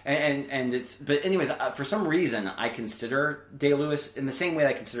 yeah. And it's... But anyways, for some reason, I consider Day-Lewis in the same way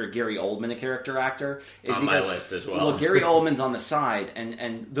I consider Gary Oldman a character actor. Is on my list as well. Well, Gary Oldman's on the side,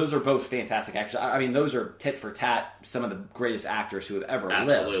 and those are both fantastic actors. I mean, those are tit for tat some of the greatest actors who have ever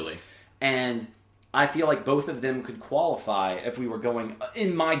lived. Absolutely. And I feel like both of them could qualify if we were going,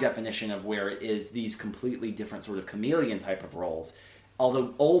 in my definition of where it is, these completely different sort of chameleon type of roles.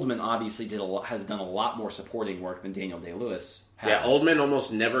 Although Oldman obviously has done a lot more supporting work than Daniel Day-Lewis has. Yeah, Oldman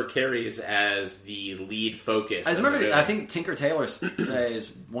almost never carries as the lead focus. I think Tinker Tailor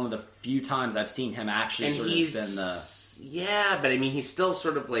is one of the few times I've seen him actually and sort of been the... Yeah, but I mean, he's still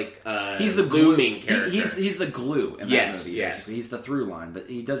sort of like he's the looming character. He's the glue in that movie. Yes. Basically. He's the through line, but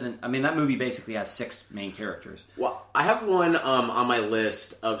he doesn't. I mean, that movie basically has 6 main characters. Well, I have one on my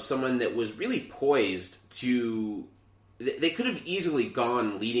list of someone that was really poised to. They could have easily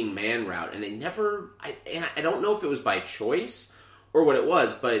gone leading man route, and they never. I don't know if it was by choice or what it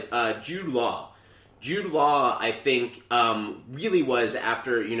was, but Jude Law. Jude Law, I think, really was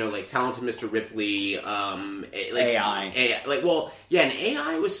after, like Talented Mr. Ripley, AI. And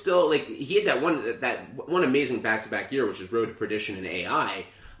AI was still, like, he had that one amazing back-to-back year, which is Road to Perdition and AI,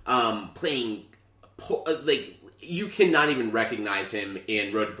 playing, like, you cannot even recognize him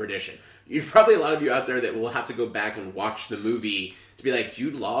in Road to Perdition. There's probably a lot of you out there that will have to go back and watch the movie to be like,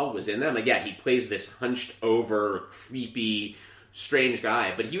 Jude Law was in that? I'm like, yeah, he plays this hunched-over, creepy, strange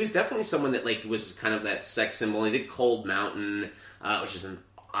guy, but he was definitely someone that was kind of that sex symbol. He did Cold Mountain, which is an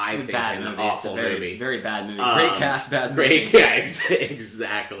awful movie. Very bad movie. Great cast, bad movie.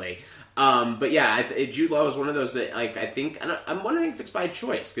 Exactly. But yeah, Jude Law was one of those that I think, and I'm wondering if it's by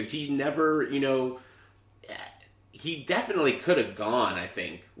choice because he never, he definitely could have gone. I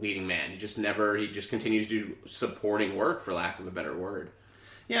think leading man. He just continues to do supporting work, for lack of a better word.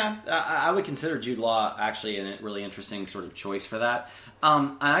 Yeah, I would consider Jude Law actually a really interesting sort of choice for that.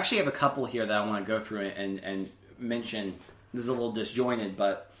 I actually have a couple here that I want to go through and mention. This is a little disjointed,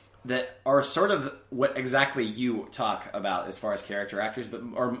 but that are sort of what exactly you talk about as far as character actors, but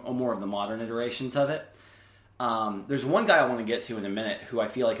are more of the modern iterations of it. There's one guy I want to get to in a minute who I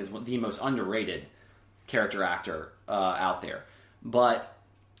feel like is the most underrated character actor out there. But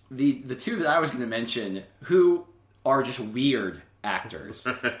the two that I was going to mention, who are just weird actors,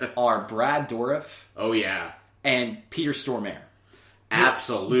 are Brad Dourif. Oh yeah, and Peter Stormare.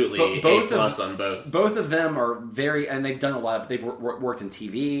 Absolutely, both on both. Both of them are very, and they've done a lot of. They've worked in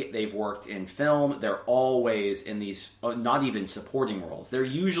TV, they've worked in film. They're always in these, not even supporting roles. They're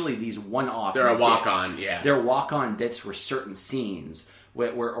usually these one-off. They're a walk-on, yeah. They're walk-on bits for certain scenes,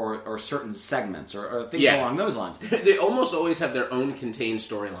 or certain segments, or things along those lines. They almost always have their own contained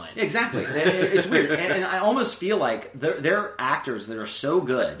storyline. Exactly, it's weird, and I almost feel like they're actors that are so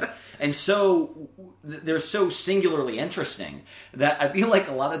good and they're so singularly interesting that I feel like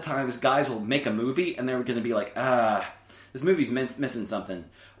a lot of times guys will make a movie and they're going to be like, this movie's missing something.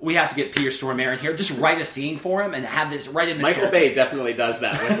 We have to get Peter Stormare in here. Just write a scene for him and have this right in this. Michael Bay definitely does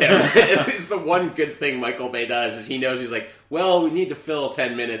that with him. It's the one good thing Michael Bay does is he knows he's like, well, we need to fill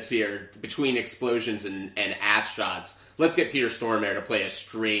 10 minutes here between explosions and ass shots. Let's get Peter Stormare to play a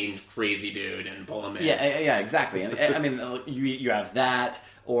strange, crazy dude and pull him in. Yeah, exactly. And I mean, you have that,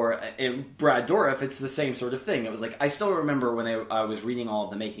 or in Brad Dourif, it's the same sort of thing. It was like, I still remember when I was reading all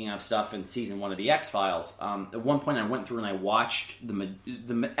of the making of stuff in season 1 of the X-Files. At one point, I went through and I watched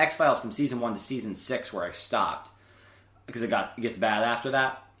the X-Files from season 1 to season 6, where I stopped because it gets bad after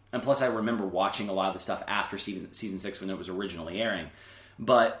that. And plus, I remember watching a lot of the stuff after season 6 when it was originally airing.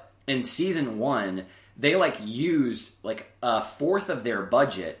 But in season 1, they used a fourth of their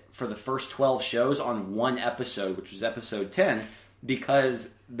budget for the first 12 shows on one episode, which was episode 10,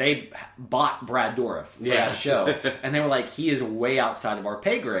 because they bought Brad Dourif for that show. And they were like, he is way outside of our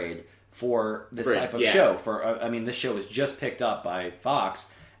pay grade for this type of show. This show was just picked up by Fox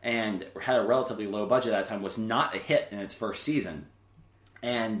and had a relatively low budget at that time, was not a hit in its first season.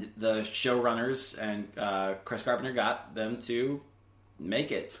 And the showrunners and Chris Carpenter got them to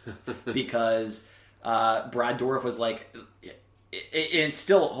make it because Brad Dourif was like, it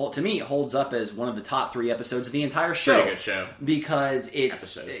still, to me, holds up as one of the top 3 episodes of the entire show. Pretty good show. Because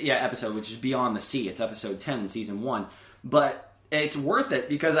it's episode, which is Beyond the Sea. It's episode 10 in season 1. But it's worth it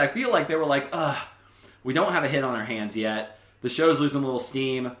because I feel like they were like, we don't have a hit on our hands yet. The show's losing a little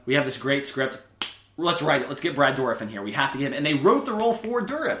steam. We have this great script. Let's write it. Let's get Brad Dourif in here. We have to get him. And they wrote the role for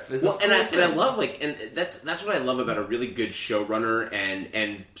Dourif. I love, and that's what I love about a really good showrunner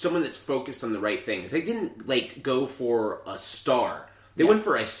and someone that's focused on the right things. They didn't, go for a star. They went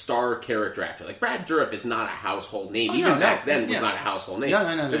for a star character actor. Like, Brad Dourif is not a household name. Back then was not a household name.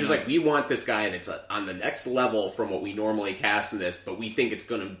 They're just like, we want this guy that's on the next level from what we normally cast in this, but we think it's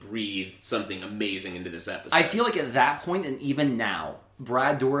going to breathe something amazing into this episode. I feel like at that point, and even now,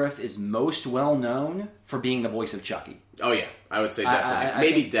 Brad Dourif is most well known for being the voice of Chucky. Oh yeah, I would say definitely.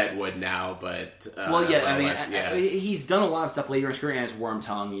 Maybe Deadwood now, but he's done a lot of stuff later in his career, and his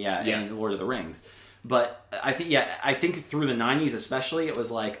Wormtongue, and Lord of the Rings. But I think through the 90s especially, it was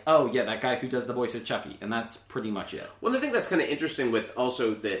like, oh yeah, that guy who does the voice of Chucky, and that's pretty much it. Well, I think that's kind of interesting with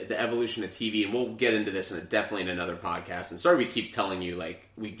also the evolution of TV, and we'll get into this definitely in another podcast. And sorry we keep telling you,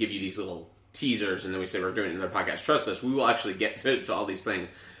 we give you these little teasers and then we say we're doing another podcast. Trust us, we will actually get to all these things.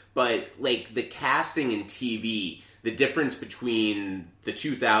 But the casting in TV, the difference between the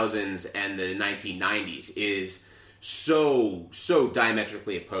 2000s and the 1990s is so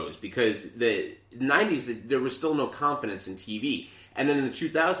diametrically opposed, because the 90s there was still no confidence in TV. And then in the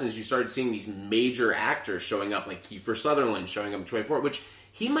 2000s you started seeing these major actors showing up, like Kiefer Sutherland showing up in 24, which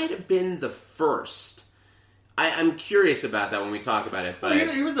he might have been the first. I'm curious about that when we talk about it. But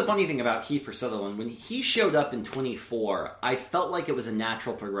here was the funny thing about Kiefer Sutherland. When he showed up in 24, I felt like it was a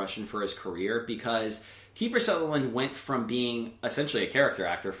natural progression for his career, because Kiefer Sutherland went from being essentially a character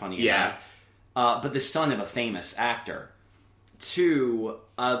actor, funny enough, but the son of a famous actor, to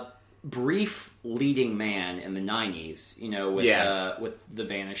a brief leading man in the 90s, with The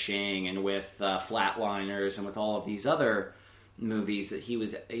Vanishing and with Flatliners and with all of these other movies that he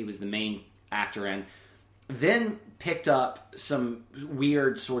was the main actor in. Then picked up some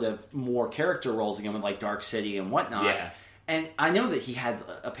weird sort of more character roles again with Dark City and whatnot. Yeah. And I know that he had,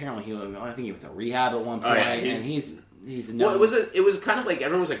 apparently, I think he went to rehab at one point, and he's well, it was kind of like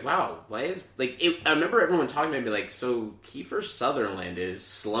everyone was like, wow, why is I remember everyone talking to me so Kiefer Sutherland is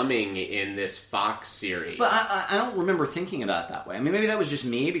slumming in this Fox series. But I don't remember thinking about it that way. I mean, maybe that was just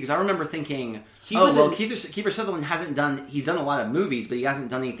me, because I remember thinking, Kiefer Sutherland he's done a lot of movies, but he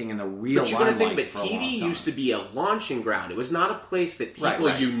hasn't done anything in the real limelight. But you're going to think, TV used to be a launching ground. It was not a place that people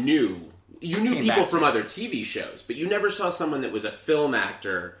you knew. You knew people from other TV shows, but you never saw someone that was a film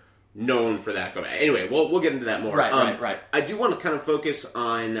actor known for that. Anyway, we'll get into that more. Right. I do want to kind of focus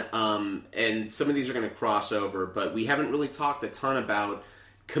on, and some of these are going to cross over, but we haven't really talked a ton about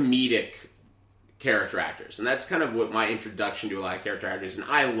comedic character actors, and that's kind of what my introduction to a lot of character actors. And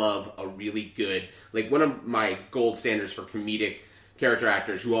I love a really good, like, one of my gold standards for comedic character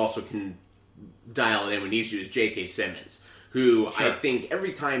actors who also can dial it in when needs to is J.K. Simmons, who I think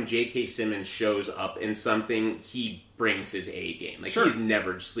every time J.K. Simmons shows up in something, he brings his A game. Like, he's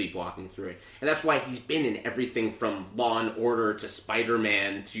never sleepwalking through it. And that's why he's been in everything from Law and Order to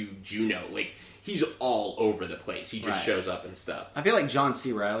Spider-Man to Juno. Like, he's all over the place. He just shows up and stuff. I feel like John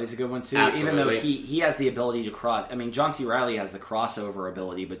C. Reilly's a good one, too. Absolutely. Even though he has the ability to cross... I mean, John C. Reilly has the crossover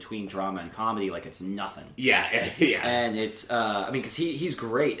ability between drama and comedy like it's nothing. Yeah. And it's... I mean, because he's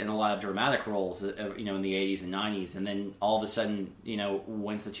great in a lot of dramatic roles, you know, in the 80s and 90s. And then all of a sudden, you know,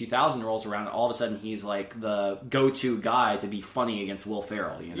 once the 2000 rolls around, all of a sudden he's like the go-to guy to be funny against Will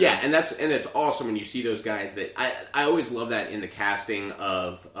Ferrell. You know? Yeah, and it's awesome when you see those guys that... I always love that in the casting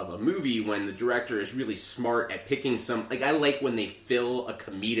of a movie when the director is really smart at picking some... Like, I like when they fill a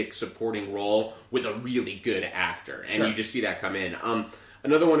comedic supporting role with a really good actor, and you just see that come in.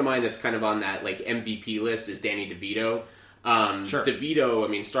 Another one of mine that's kind of on that, like, MVP list is Danny DeVito. DeVito, I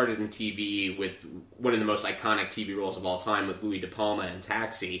mean, started in TV with one of the most iconic TV roles of all time with Louis De Palma in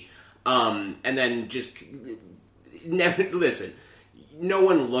Taxi. And then just... Listen... No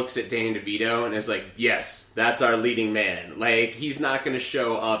one looks at Danny DeVito and is like, yes, that's our leading man. Like, he's not going to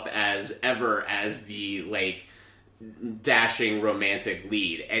show up as the, like, dashing romantic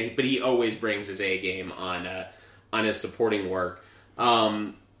lead. But he always brings his A game on his supporting work.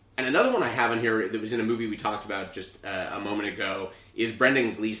 And another one I have on here that was in a movie we talked about just a moment ago is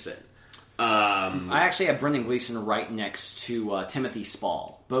Brendan Gleeson. I actually have Brendan Gleeson right next to Timothy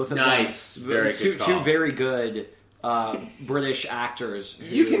Spall. Both of them, very good call. Two very good... British actors.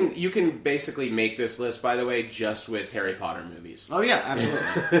 You can basically make this list, by the way, just with Harry Potter movies. Oh yeah,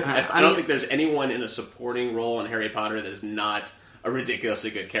 absolutely. I don't think there's anyone in a supporting role in Harry Potter that is not a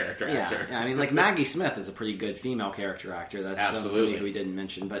ridiculously good character actor. Yeah, I mean, like Maggie Smith is a pretty good female character actor. That's somebody who we didn't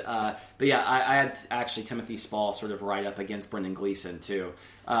mention. But yeah, I had actually Timothy Spall sort of right up against Brendan Gleeson too,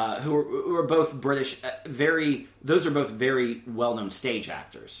 who are both British. Those are both very well-known stage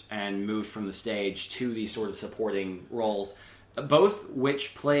actors and moved from the stage to these sort of supporting roles, both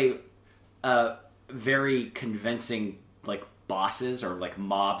which play very convincing, like, bosses or like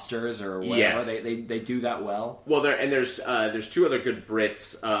mobsters or whatever. Yes. They do that well. Well, there's two other good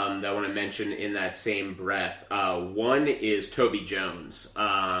Brits that I want to mention in that same breath. One is Toby Jones,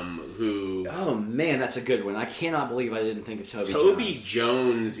 who... Oh man, that's a good one. I cannot believe I didn't think of Toby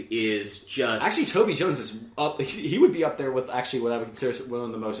Jones is just... Actually, Toby Jones is up... He would be up there with actually what I would consider one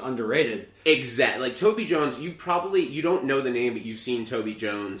of the most underrated. Exactly. Like, Toby Jones, you don't know the name, but you've seen Toby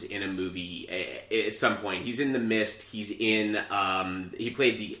Jones in a movie at some point. He's in The Mist. He's in... he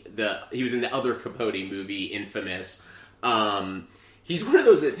played he was in the other Capote movie, Infamous. He's one of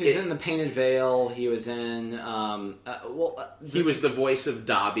those that... He's in The Painted Veil. He was in... he was the voice of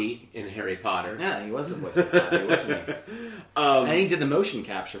Dobby in Harry Potter. Yeah, he was the voice of Dobby, wasn't he? And he did the motion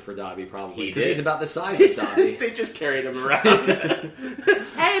capture for Dobby, probably. Because he's about the size of Dobby. They just carried him around.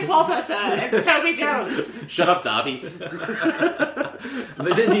 Hey, Balthazar, it's Toby Jones. Shut up, Dobby.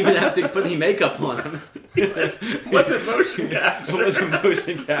 They didn't even have to put any makeup on him. Wasn't motion capture. It wasn't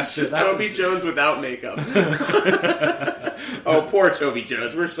motion capture. Just Toby Jones without makeup. Oh, poor Toby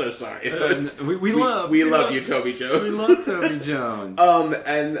Jones. We're so sorry. We love you, Toby Jones. We love Toby Jones.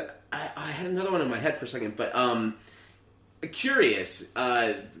 And I had another one in my head for a second, but curious.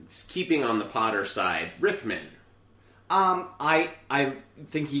 Keeping on the Potter side, Rickman. I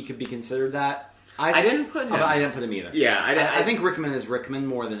think he could be considered that. I didn't put him. I didn't put him either. Yeah, I think Rickman is Rickman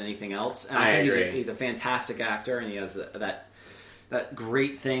more than anything else. And I think agree. He's a fantastic actor, and he has that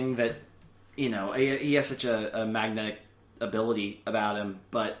great thing that, you know, he has such a magnetic ability about him,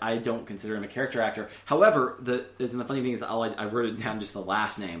 but I don't consider him a character actor. However, the funny thing is I wrote it down just the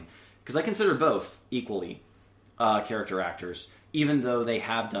last name, because I consider both equally character actors, even though they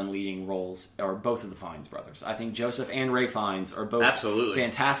have done leading roles, or both of the Fiennes brothers. I think Joseph and Ray Fiennes are both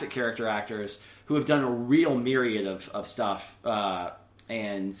fantastic character actors who have done a real myriad of stuff.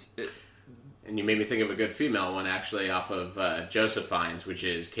 And you made me think of a good female one, actually, off of Joseph Fiennes, which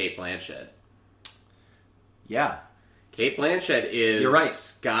is Cate Blanchett. Yeah. Cate Blanchett is... You're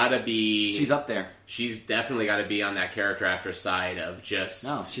right. Gotta be... She's up there. She's definitely got to be on that character actress side of just...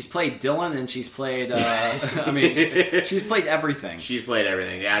 No, she's played Dylan, and she's played... she's played everything. She's played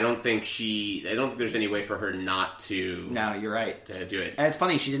everything. Yeah, I don't think there's any way for her not to... No, you're right. To do it. And it's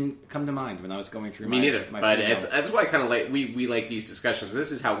funny, she didn't come to mind when I was going through Me neither. But that's why I kind of like... We like these discussions.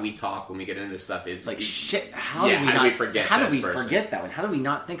 This is how we talk when we get into this stuff. Is like, shit, how do we forget that one? How do we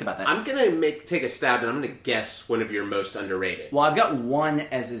not think about that? I'm going to take a stab, and I'm going to guess one of your most underrated. Well, I've got one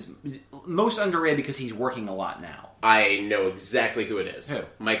as is... most underrated because he's working a lot now. I know exactly who it is. Who?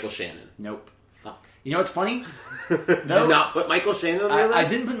 Michael Shannon. Nope. Fuck. You know what's funny? You did not put Michael Shannon on your list? I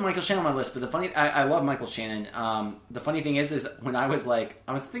didn't put Michael Shannon on my list, but I love Michael Shannon. The funny thing is when I was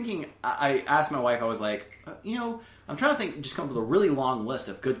thinking, I asked my wife, I was like, I'm trying to think, just come up with a really long list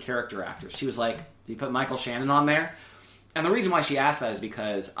of good character actors. She was like, "Do you put Michael Shannon on there?" And the reason why she asked that is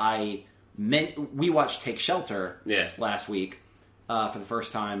because we watched Take Shelter last week for the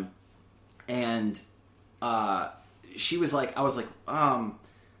first time, and she was like, I was like,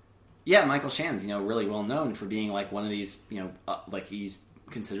 yeah, Michael Shannon's, really well known for being like one of these, like he's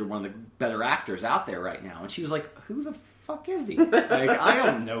considered one of the better actors out there right now. And she was like, who the fuck is he? Like, I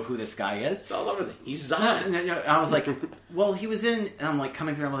don't know who this guy is. It's all over he's on. And I was like, well, he was in, and I'm like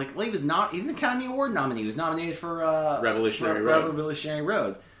coming through, I'm like, well, he's an Academy Award nominee. He was nominated for Revolutionary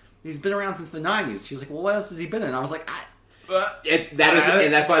Road. He's been around since the 90s. She's like, well, what else has he been in? And I was like, and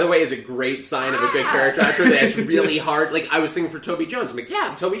that, by the way, is a great sign of a good character actor. That it's really hard. Like, I was thinking for Toby Jones. I'm like,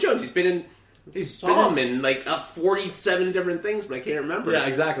 yeah, Toby Jones. He's been in like 47 different things, but I can't remember. Yeah,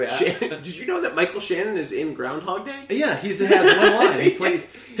 exactly. Did you know that Michael Shannon is in Groundhog Day? Yeah, he has one line. He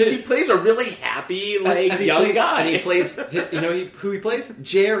plays a really happy, young guy. And he plays, who he plays?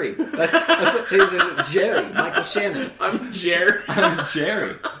 Jerry. That's Jerry. Michael Shannon. I'm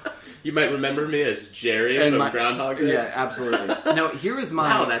Jerry. You might remember me as Jerry from Groundhog Day. Yeah, absolutely. No, here is my...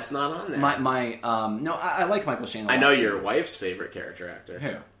 Wow, that's not on there. No, I like Michael Shannon. I know your wife's favorite character actor.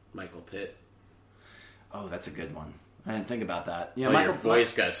 Who? Michael Pitt. Oh, that's a good one. I didn't think about that. Your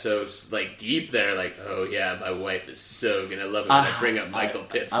voice got so deep there. Like, oh yeah, my wife is so gonna love it when I bring up Michael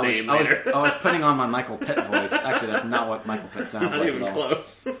Pitt's name later. I was putting on my Michael Pitt voice. Actually, that's not what Michael Pitt sounds like. Not even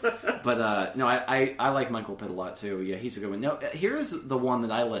close. But no, I like Michael Pitt a lot too. Yeah, he's a good one. No, here's the one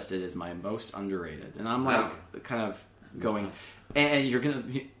that I listed as my most underrated, and I'm kind of going, and you're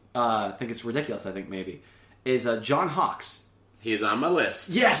gonna think it's ridiculous. I think maybe is John Hawkes. He's on my list.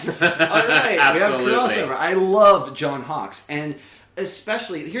 Yes! All right. Absolutely. We have crossover. I love John Hawkes. And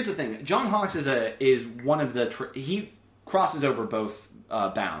especially, here's the thing. John Hawkes is one of the... he crosses over both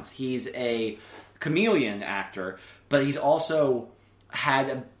bounds. He's a chameleon actor, but he's also had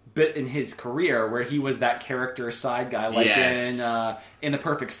a bit in his career where he was that character side guy, like in The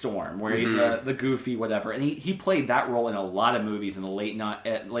Perfect Storm, where he's the goofy whatever. And he played that role in a lot of movies in the late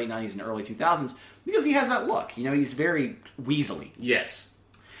 90s and early 2000s. Because he has that look, he's very weaselly. Yes,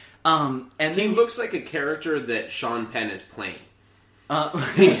 and he looks like a character that Sean Penn is playing.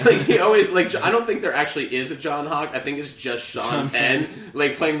 He always I don't think there actually is a John Hawke. I think it's just Sean Penn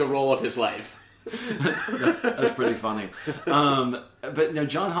playing the role of his life. That's pretty funny. But no,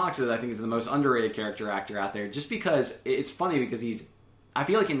 John Hawkes I think is the most underrated character actor out there. Just because it's funny because I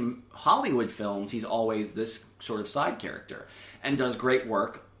feel like in Hollywood films he's always this sort of side character and does great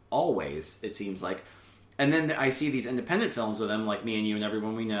work. Always, it seems like. And then I see these independent films with him, like Me and You and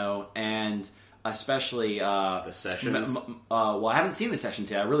Everyone We Know, and especially... The Sessions? Well, I haven't seen The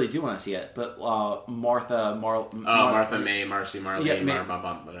Sessions yet. I really do want to see it. But Martha May, Marcy, Marley,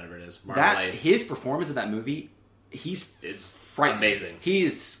 whatever it is. His performance in that movie, is frightening. Amazing. He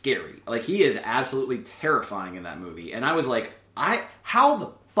is scary. He is absolutely terrifying in that movie. And I was like, how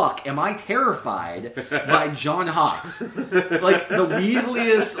the fuck am I terrified by John Hawkes? The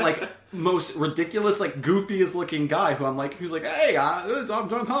weaseliest, most ridiculous, goofiest looking guy who's like, hey, I'm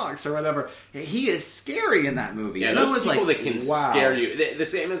John Hawkes or whatever. He is scary in that movie. Yeah, those people that can scare you. The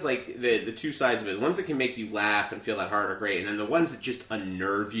same as the two sides of it. The ones that can make you laugh and feel that hard are great, and then the ones that just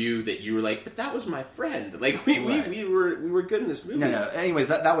unnerve you that you were like, but that was my friend. We were good in this movie. No. Anyways,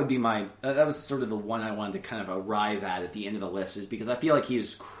 that would be that was sort of the one I wanted to kind of arrive at the end of the list, is because I feel like he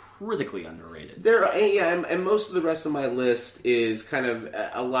is critically underrated. And most of the rest of my list is kind of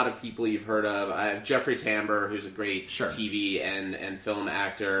a lot of people you've heard of. I have Jeffrey Tambor, who's a great TV and film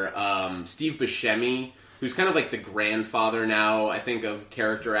actor. Steve Buscemi, who's kind of like the grandfather now, I think, of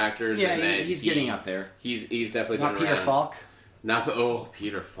character actors. Yeah, he's getting up there. He's definitely not been Peter around. Falk.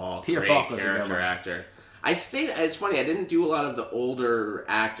 Peter Falk. Peter great Falk was character actor. It's funny, I didn't do a lot of the older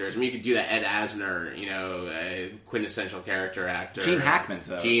actors. I mean, you could do that. Ed Asner, quintessential character actor. Gene Hackman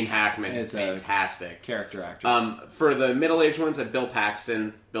is fantastic. Character actor. For the middle-aged ones, Bill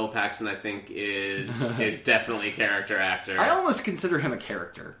Paxton. Bill Paxton, I think, is definitely a character actor. I almost consider him a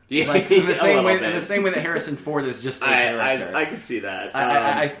character. Yeah, in the same way that Harrison Ford is just a character. I could see that.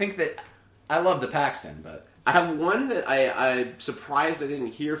 I think that I love the Paxton, but I have one that I'm surprised I didn't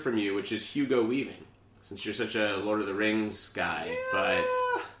hear from you, which is Hugo Weaving. Since you're such a Lord of the Rings guy, but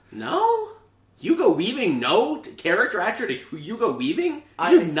no? Hugo Weaving, character actor to Hugo Weaving?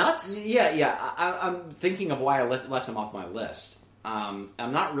 Are you nuts? Yeah. I'm thinking of why I left him off my list. I'm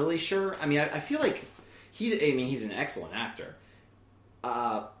not really sure. I mean, I feel like he's an excellent actor.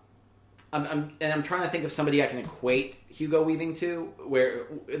 I'm trying to think of somebody I can equate Hugo Weaving to, where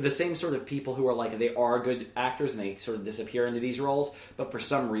the same sort of people who are like, they are good actors and they sort of disappear into these roles, but for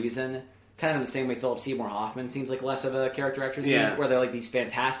some reason, kind of in the same way Philip Seymour Hoffman seems like less of a character actor to me, where they're like these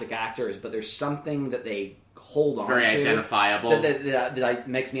fantastic actors, but there's something that they hold on very to. Very identifiable. That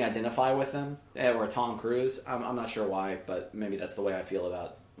makes me identify with them, or Tom Cruise. I'm not sure why, but maybe that's the way I feel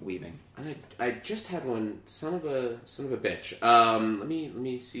about Weaving. I just had one, son of a bitch. Let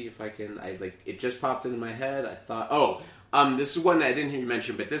me see if I can. It just popped into my head. I thought, this is one I didn't hear you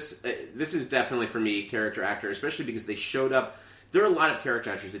mention, but this is definitely for me character actor, especially because they showed up. There are a lot of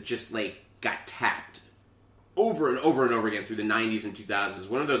character actors that just got tapped over and over and over again through the 90s and 2000s.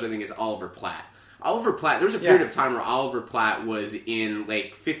 One of those I think is Oliver Platt. Oliver Platt. There was a period of time where Oliver Platt was in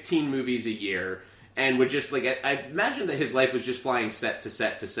 15 movies a year. And would just, I imagine that his life was just flying set to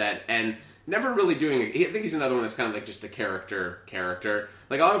set to set, and never really doing it. I think he's another one that's kind of just a character.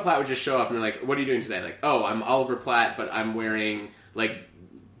 Oliver Platt would just show up and they're like, what are you doing today? I'm Oliver Platt, but I'm wearing,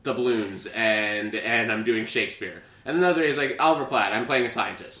 doubloons, and I'm doing Shakespeare. And another day is Oliver Platt, I'm playing a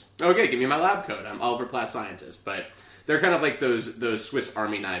scientist. Okay, give me my lab coat. I'm Oliver Platt scientist. But they're kind of like those Swiss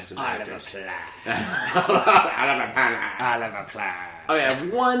Army knives of actors. Oliver Platt. Okay, I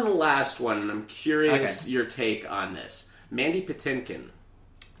have one last one, and I'm curious your take on this. Mandy Patinkin.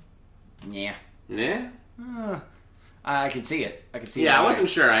 Yeah. Yeah? I can see it. Yeah, I wasn't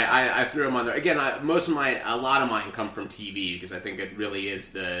sure. I threw him on there. Again, a lot of mine come from TV, because I think it really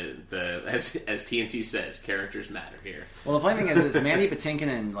is the as TNT says, characters matter here. Well, the funny thing is Mandy Patinkin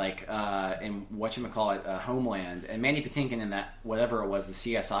in whatchamacallit, Homeland, and Mandy Patinkin in that, whatever it was, the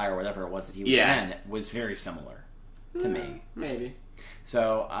CSI or whatever it was that he was in, was very similar to me. Maybe.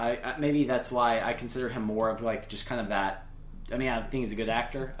 So I maybe that's why I consider him more of just kind of that. I mean, I think he's a good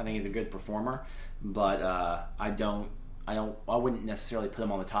actor. I think he's a good performer, but I wouldn't necessarily put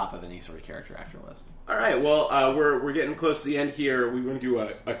him on the top of any sort of character actor list. All right. Well, we're getting close to the end here. We want to do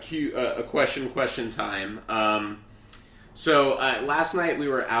a question time. So last night we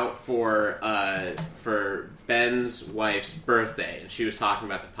were out for Ben's wife's birthday, and she was talking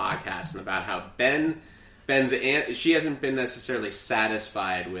about the podcast and about how she hasn't been necessarily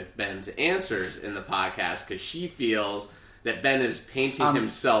satisfied with Ben's answers in the podcast, because she feels that Ben is painting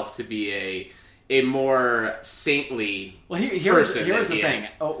himself to be a more saintly here's person. Here's the thing.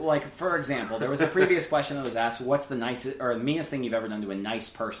 Oh, for example, there was a previous question that was asked, what's the nicest or the meanest thing you've ever done to a nice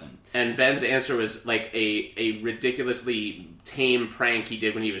person? And Ben's answer was a ridiculously tame prank he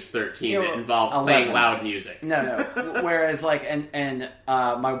did when he was 13 that involved playing loud music. No. Whereas,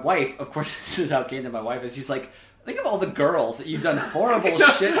 my wife, of course, this is how it came to my wife, is she's like, think of all the girls that you've done horrible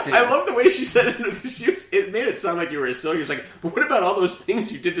shit to. I love the way she said it. It made it sound like you were silly. She was like, but what about all those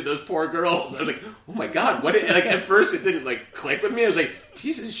things you did to those poor girls? I was like, oh my god, what? At first it didn't click with me. I was like,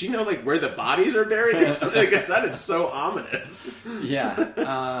 Jesus, does she know where the bodies are buried or something? It sounded so ominous. Yeah.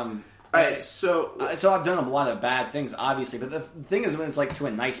 All right, so I've done a lot of bad things, obviously, but the thing is, when it's to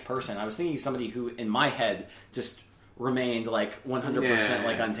a nice person, I was thinking of somebody who, in my head, just remained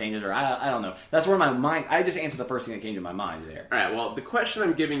 100% untainted, or I don't know. That's where my mind. I just answered the first thing that came to my mind there. All right. Well, the question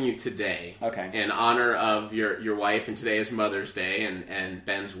I'm giving you today, in honor of your wife, and today is Mother's Day, and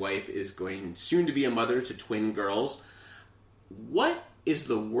Ben's wife is going soon to be a mother to twin girls. What is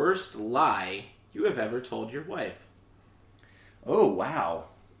the worst lie you have ever told your wife? Oh, wow.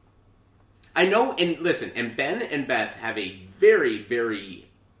 I know, and listen, and Ben and Beth have a very, very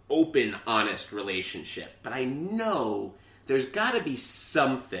open, honest relationship, but I know there's got to be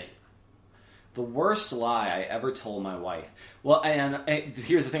something. The worst lie I ever told my wife. Well, and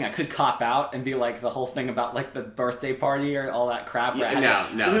here's the thing: I could cop out and be the whole thing about the birthday party or all that crap.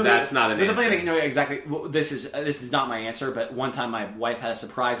 No, that's not an answer. The funny thing, exactly. Well, this is not my answer. But one time, my wife had a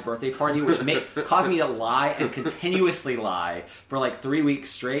surprise birthday party, which caused me to lie and continuously lie for 3 weeks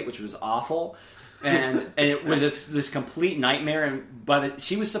straight, which was awful. And it was this complete nightmare. But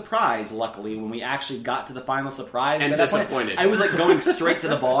she was surprised, luckily, when we actually got to the final surprise. And disappointed. I was going straight to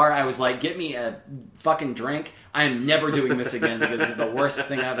the bar. I was get me a fucking drink. I am never doing this again, because it's the worst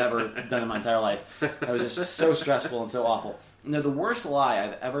thing I've ever done in my entire life. It was just so stressful and so awful. No, the worst lie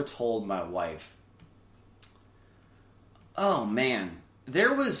I've ever told my wife. Oh man,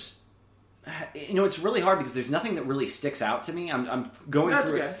 there was. It's really hard because there's nothing that really sticks out to me. I'm going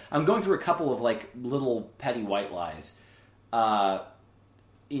through. Okay. I'm going through a couple of little petty white lies. I'm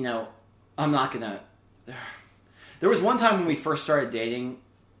not gonna. There was one time when we first started dating.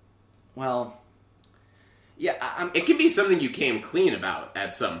 Well, yeah, it can be something you came clean about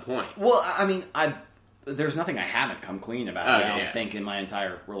at some point. Well, I mean, there's nothing I haven't come clean about. I don't think in my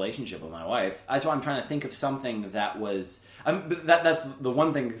entire relationship with my wife. That's why I'm trying to think of something that was. That's the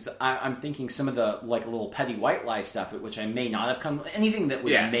one thing. Cause I'm thinking some of the like little petty white lie stuff, which I may not have come. Anything that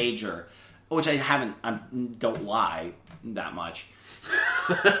was major, which I haven't. I don't lie that much.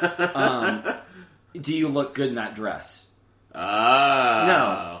 Do you look good in that dress?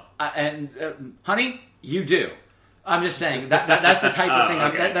 No. Honey, you do. I'm just saying that's the type of thing.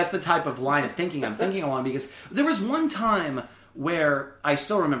 Okay. That's the type of line of thinking I'm thinking along, because there was one time where I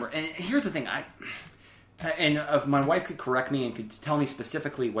still remember, and here's the thing, and if my wife could correct me and could tell me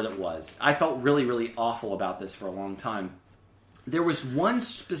specifically what it was, I felt really, really awful about this for a long time. There was one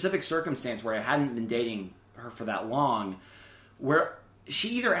specific circumstance where I hadn't been dating her for that long, where she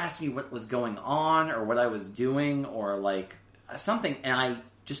either asked me what was going on or what I was doing or like something, and I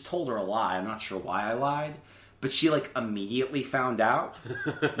just told her a lie. I'm not sure why I lied, but she like immediately found out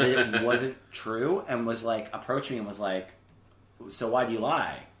that it wasn't true and was like approached me and was like, "So why do you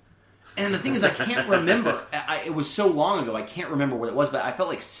lie?" And the thing is, I can't remember. It was so long ago, I can't remember what it was, but I felt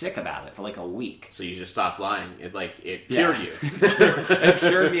like sick about it for like a week. So you just stopped lying. It cured you. It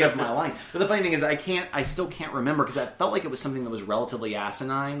cured me of my lying. But the funny thing is, I still can't remember, because I felt like it was something that was relatively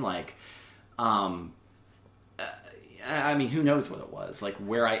asinine. Like, I mean, who knows what it was? Like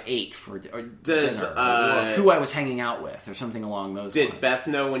where I ate for dinner, or who I was hanging out with, or something along those lines. Did Beth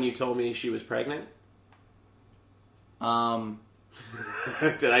know when you told me she was pregnant?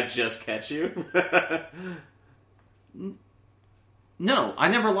 Did I just catch you? No, I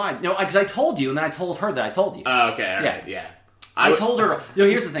never lied. No, because I told you, and then I told her that I told you. Oh, okay, all right, yeah. I told her.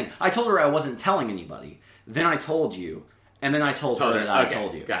 Here's the thing. I told her I wasn't telling anybody. Then I told you, and then I told her that I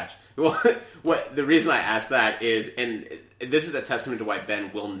told you. Gotcha. Well, the reason I asked that is, and this is a testament to why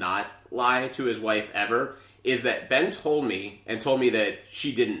Ben will not lie to his wife ever, is that Ben told me that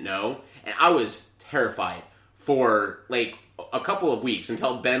she didn't know, and I was terrified for like a couple of weeks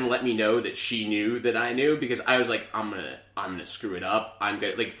until Ben let me know that she knew that I knew, because I was like, I'm gonna screw it up. I'm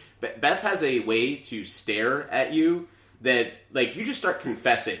gonna, like, Beth has a way to stare at you that, like, you just start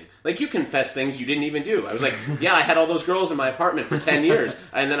confessing. Like, you confess things you didn't even do. I was like, yeah, I had all those girls in my apartment for 10 years,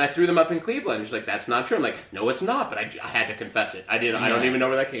 and then I threw them up in Cleveland. And she's like, that's not true. I'm like, no, it's not, but I had to confess it. I don't even know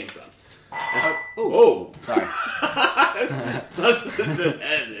where that came from. Oh, sorry.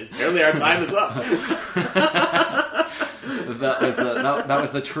 Apparently our time is up. That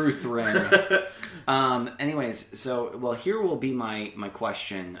was the truth ring. Anyways, so here will be my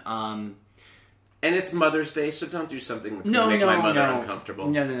question. And it's Mother's Day, so don't do something that's going to make my mother uncomfortable.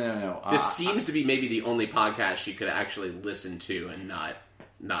 No. This seems to be maybe the only podcast she could actually listen to and not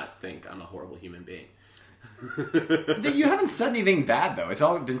think I'm a horrible human being. You haven't said anything bad, though. It's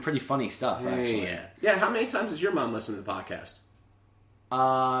all been pretty funny stuff, actually. Yeah, how many times has your mom listened to the podcast?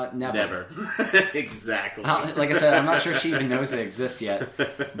 Never. Exactly. Like I said, I'm not sure she even knows it exists yet.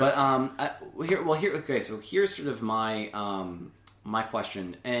 But okay. So here's sort of my my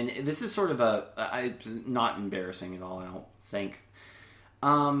question, and this is sort of it's not embarrassing at all, I don't think.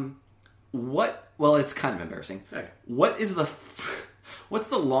 Well, it's kind of embarrassing. Okay. What's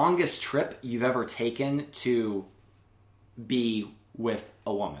the longest trip you've ever taken to be with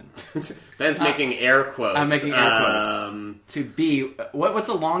a woman? Ben's making air quotes. I'm making air quotes. To be... What's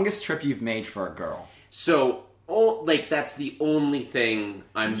the longest trip you've made for a girl? So, that's the only thing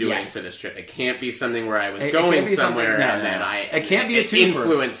I'm doing for this trip. It can't be something where I was going somewhere and then it can't be a twofer.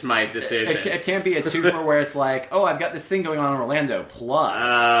 Influenced my decision. It can't be a twofer where it's like, oh, I've got this thing going on in Orlando,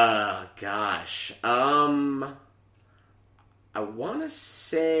 plus... gosh. I want to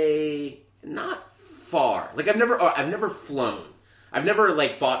say not far. Like I've never flown. I've never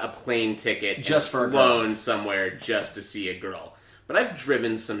bought a plane ticket just for flown somewhere just to see a girl. But I've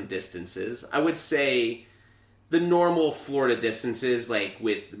driven some distances. I would say the normal Florida distances, like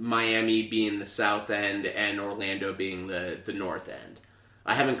with Miami being the south end and Orlando being the north end.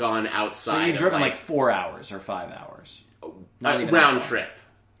 I haven't gone outside. So you've driven 4 hours or 5 hours? Round trip.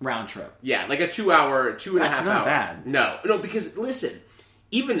 Round trip. Yeah, like a 2 hour, 2.5 hour. That's not bad. No, because listen,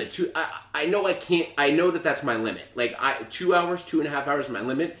 even the 2, I know I can't. I know that's my limit. 2 hours, 2.5 hours is my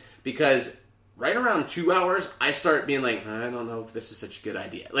limit, because right around 2 hours, I start being like, I don't know if this is such a good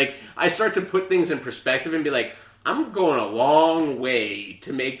idea. I start to put things in perspective and be like, I'm going a long way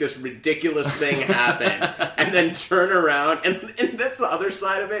to make this ridiculous thing happen, and then turn around, and that's the other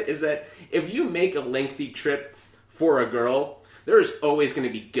side of it, is that if you make a lengthy trip for a girl, there is always going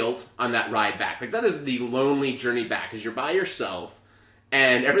to be guilt on that ride back. That is the lonely journey back, because you're by yourself,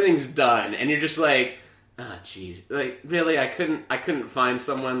 and everything's done, and you're just like, Oh, jeez. Like, really, I couldn't find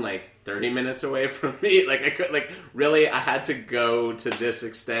someone, like, 30 minutes away from me. Like, really, I had to go to this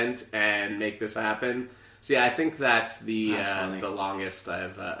extent and make this happen. So, yeah, I think that's the longest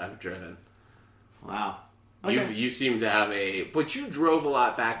I've driven. Wow. Okay. You seem to have but you drove a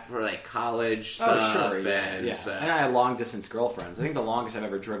lot back for, like, college stuff. Oh, sure, yeah. And And I had long-distance girlfriends. I think the longest I've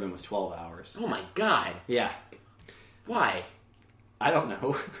ever driven was 12 hours. Oh, my God. Yeah. Why? I don't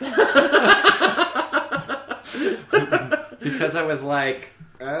know. Because I was like,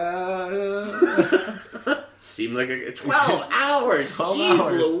 Seemed like 12 hours. 12 Jeez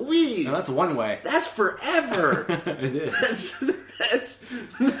hours. Louise. No, that's one way. That's forever. It is. That's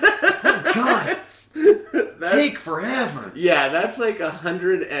God. Take forever. Yeah, that's like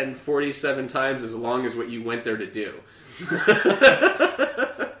 147 times as long as what you went there to do.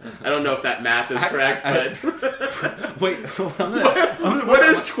 I don't know if that math is correct, but... Wait, what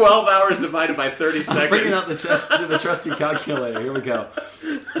is 12 hours divided by 30 seconds? I'm bringing out the trusty calculator. Here we go.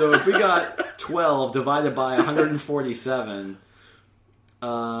 So if we got 12 divided by 147,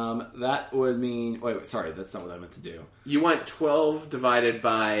 that would mean... Wait, sorry, that's not what I meant to do. You want 12 divided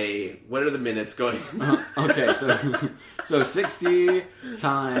by... What are the minutes going? Okay, so 60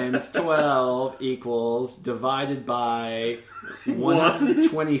 times 12 equals divided by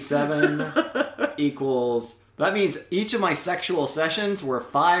 127 equals... That means each of my sexual sessions were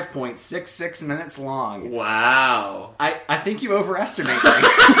 5.66 minutes long. Wow. I think you overestimate me.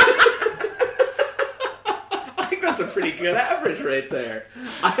 I think that's a pretty good average right there.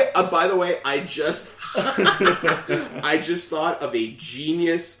 By the way, I just thought of a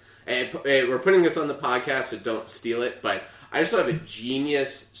genius, and we're putting this on the podcast, so don't steal it, but I just thought of a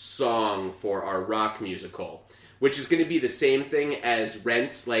genius song for our rock musical, which is going to be the same thing as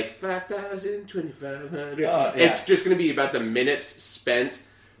Rent's, like 5,000, 2,500. Yeah. It's just going to be about the minutes spent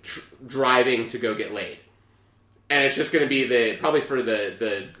driving to go get laid. And it's just going to be probably for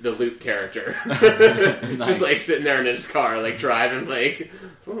the Luke character. Nice. Just like sitting there in his car, like driving, like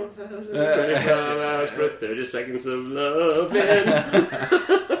 4,025 hours for 30 seconds of loving.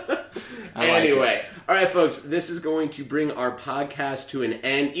 Anyway, all right, folks, this is going to bring our podcast to an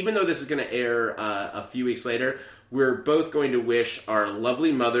end. Even though this is going to air a few weeks later, we're both going to wish our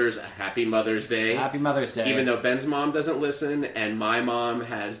lovely mothers a happy Mother's Day. Happy Mother's Day. Even though Ben's mom doesn't listen, and my mom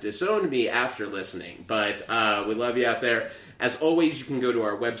has disowned me after listening. But we love you out there. As always, you can go to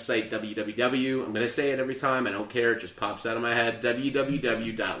our website, www. I'm going to say it every time. I don't care. It just pops out of my head.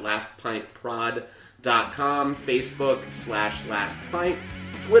 www.lastpintprod.com. Facebook /lastpint.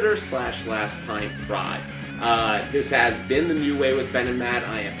 Twitter /lastpintprod. This has been The New Way with Ben and Matt.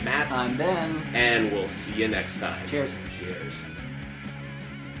 I am Matt. I'm Ben. And we'll see you next time. Cheers. Cheers.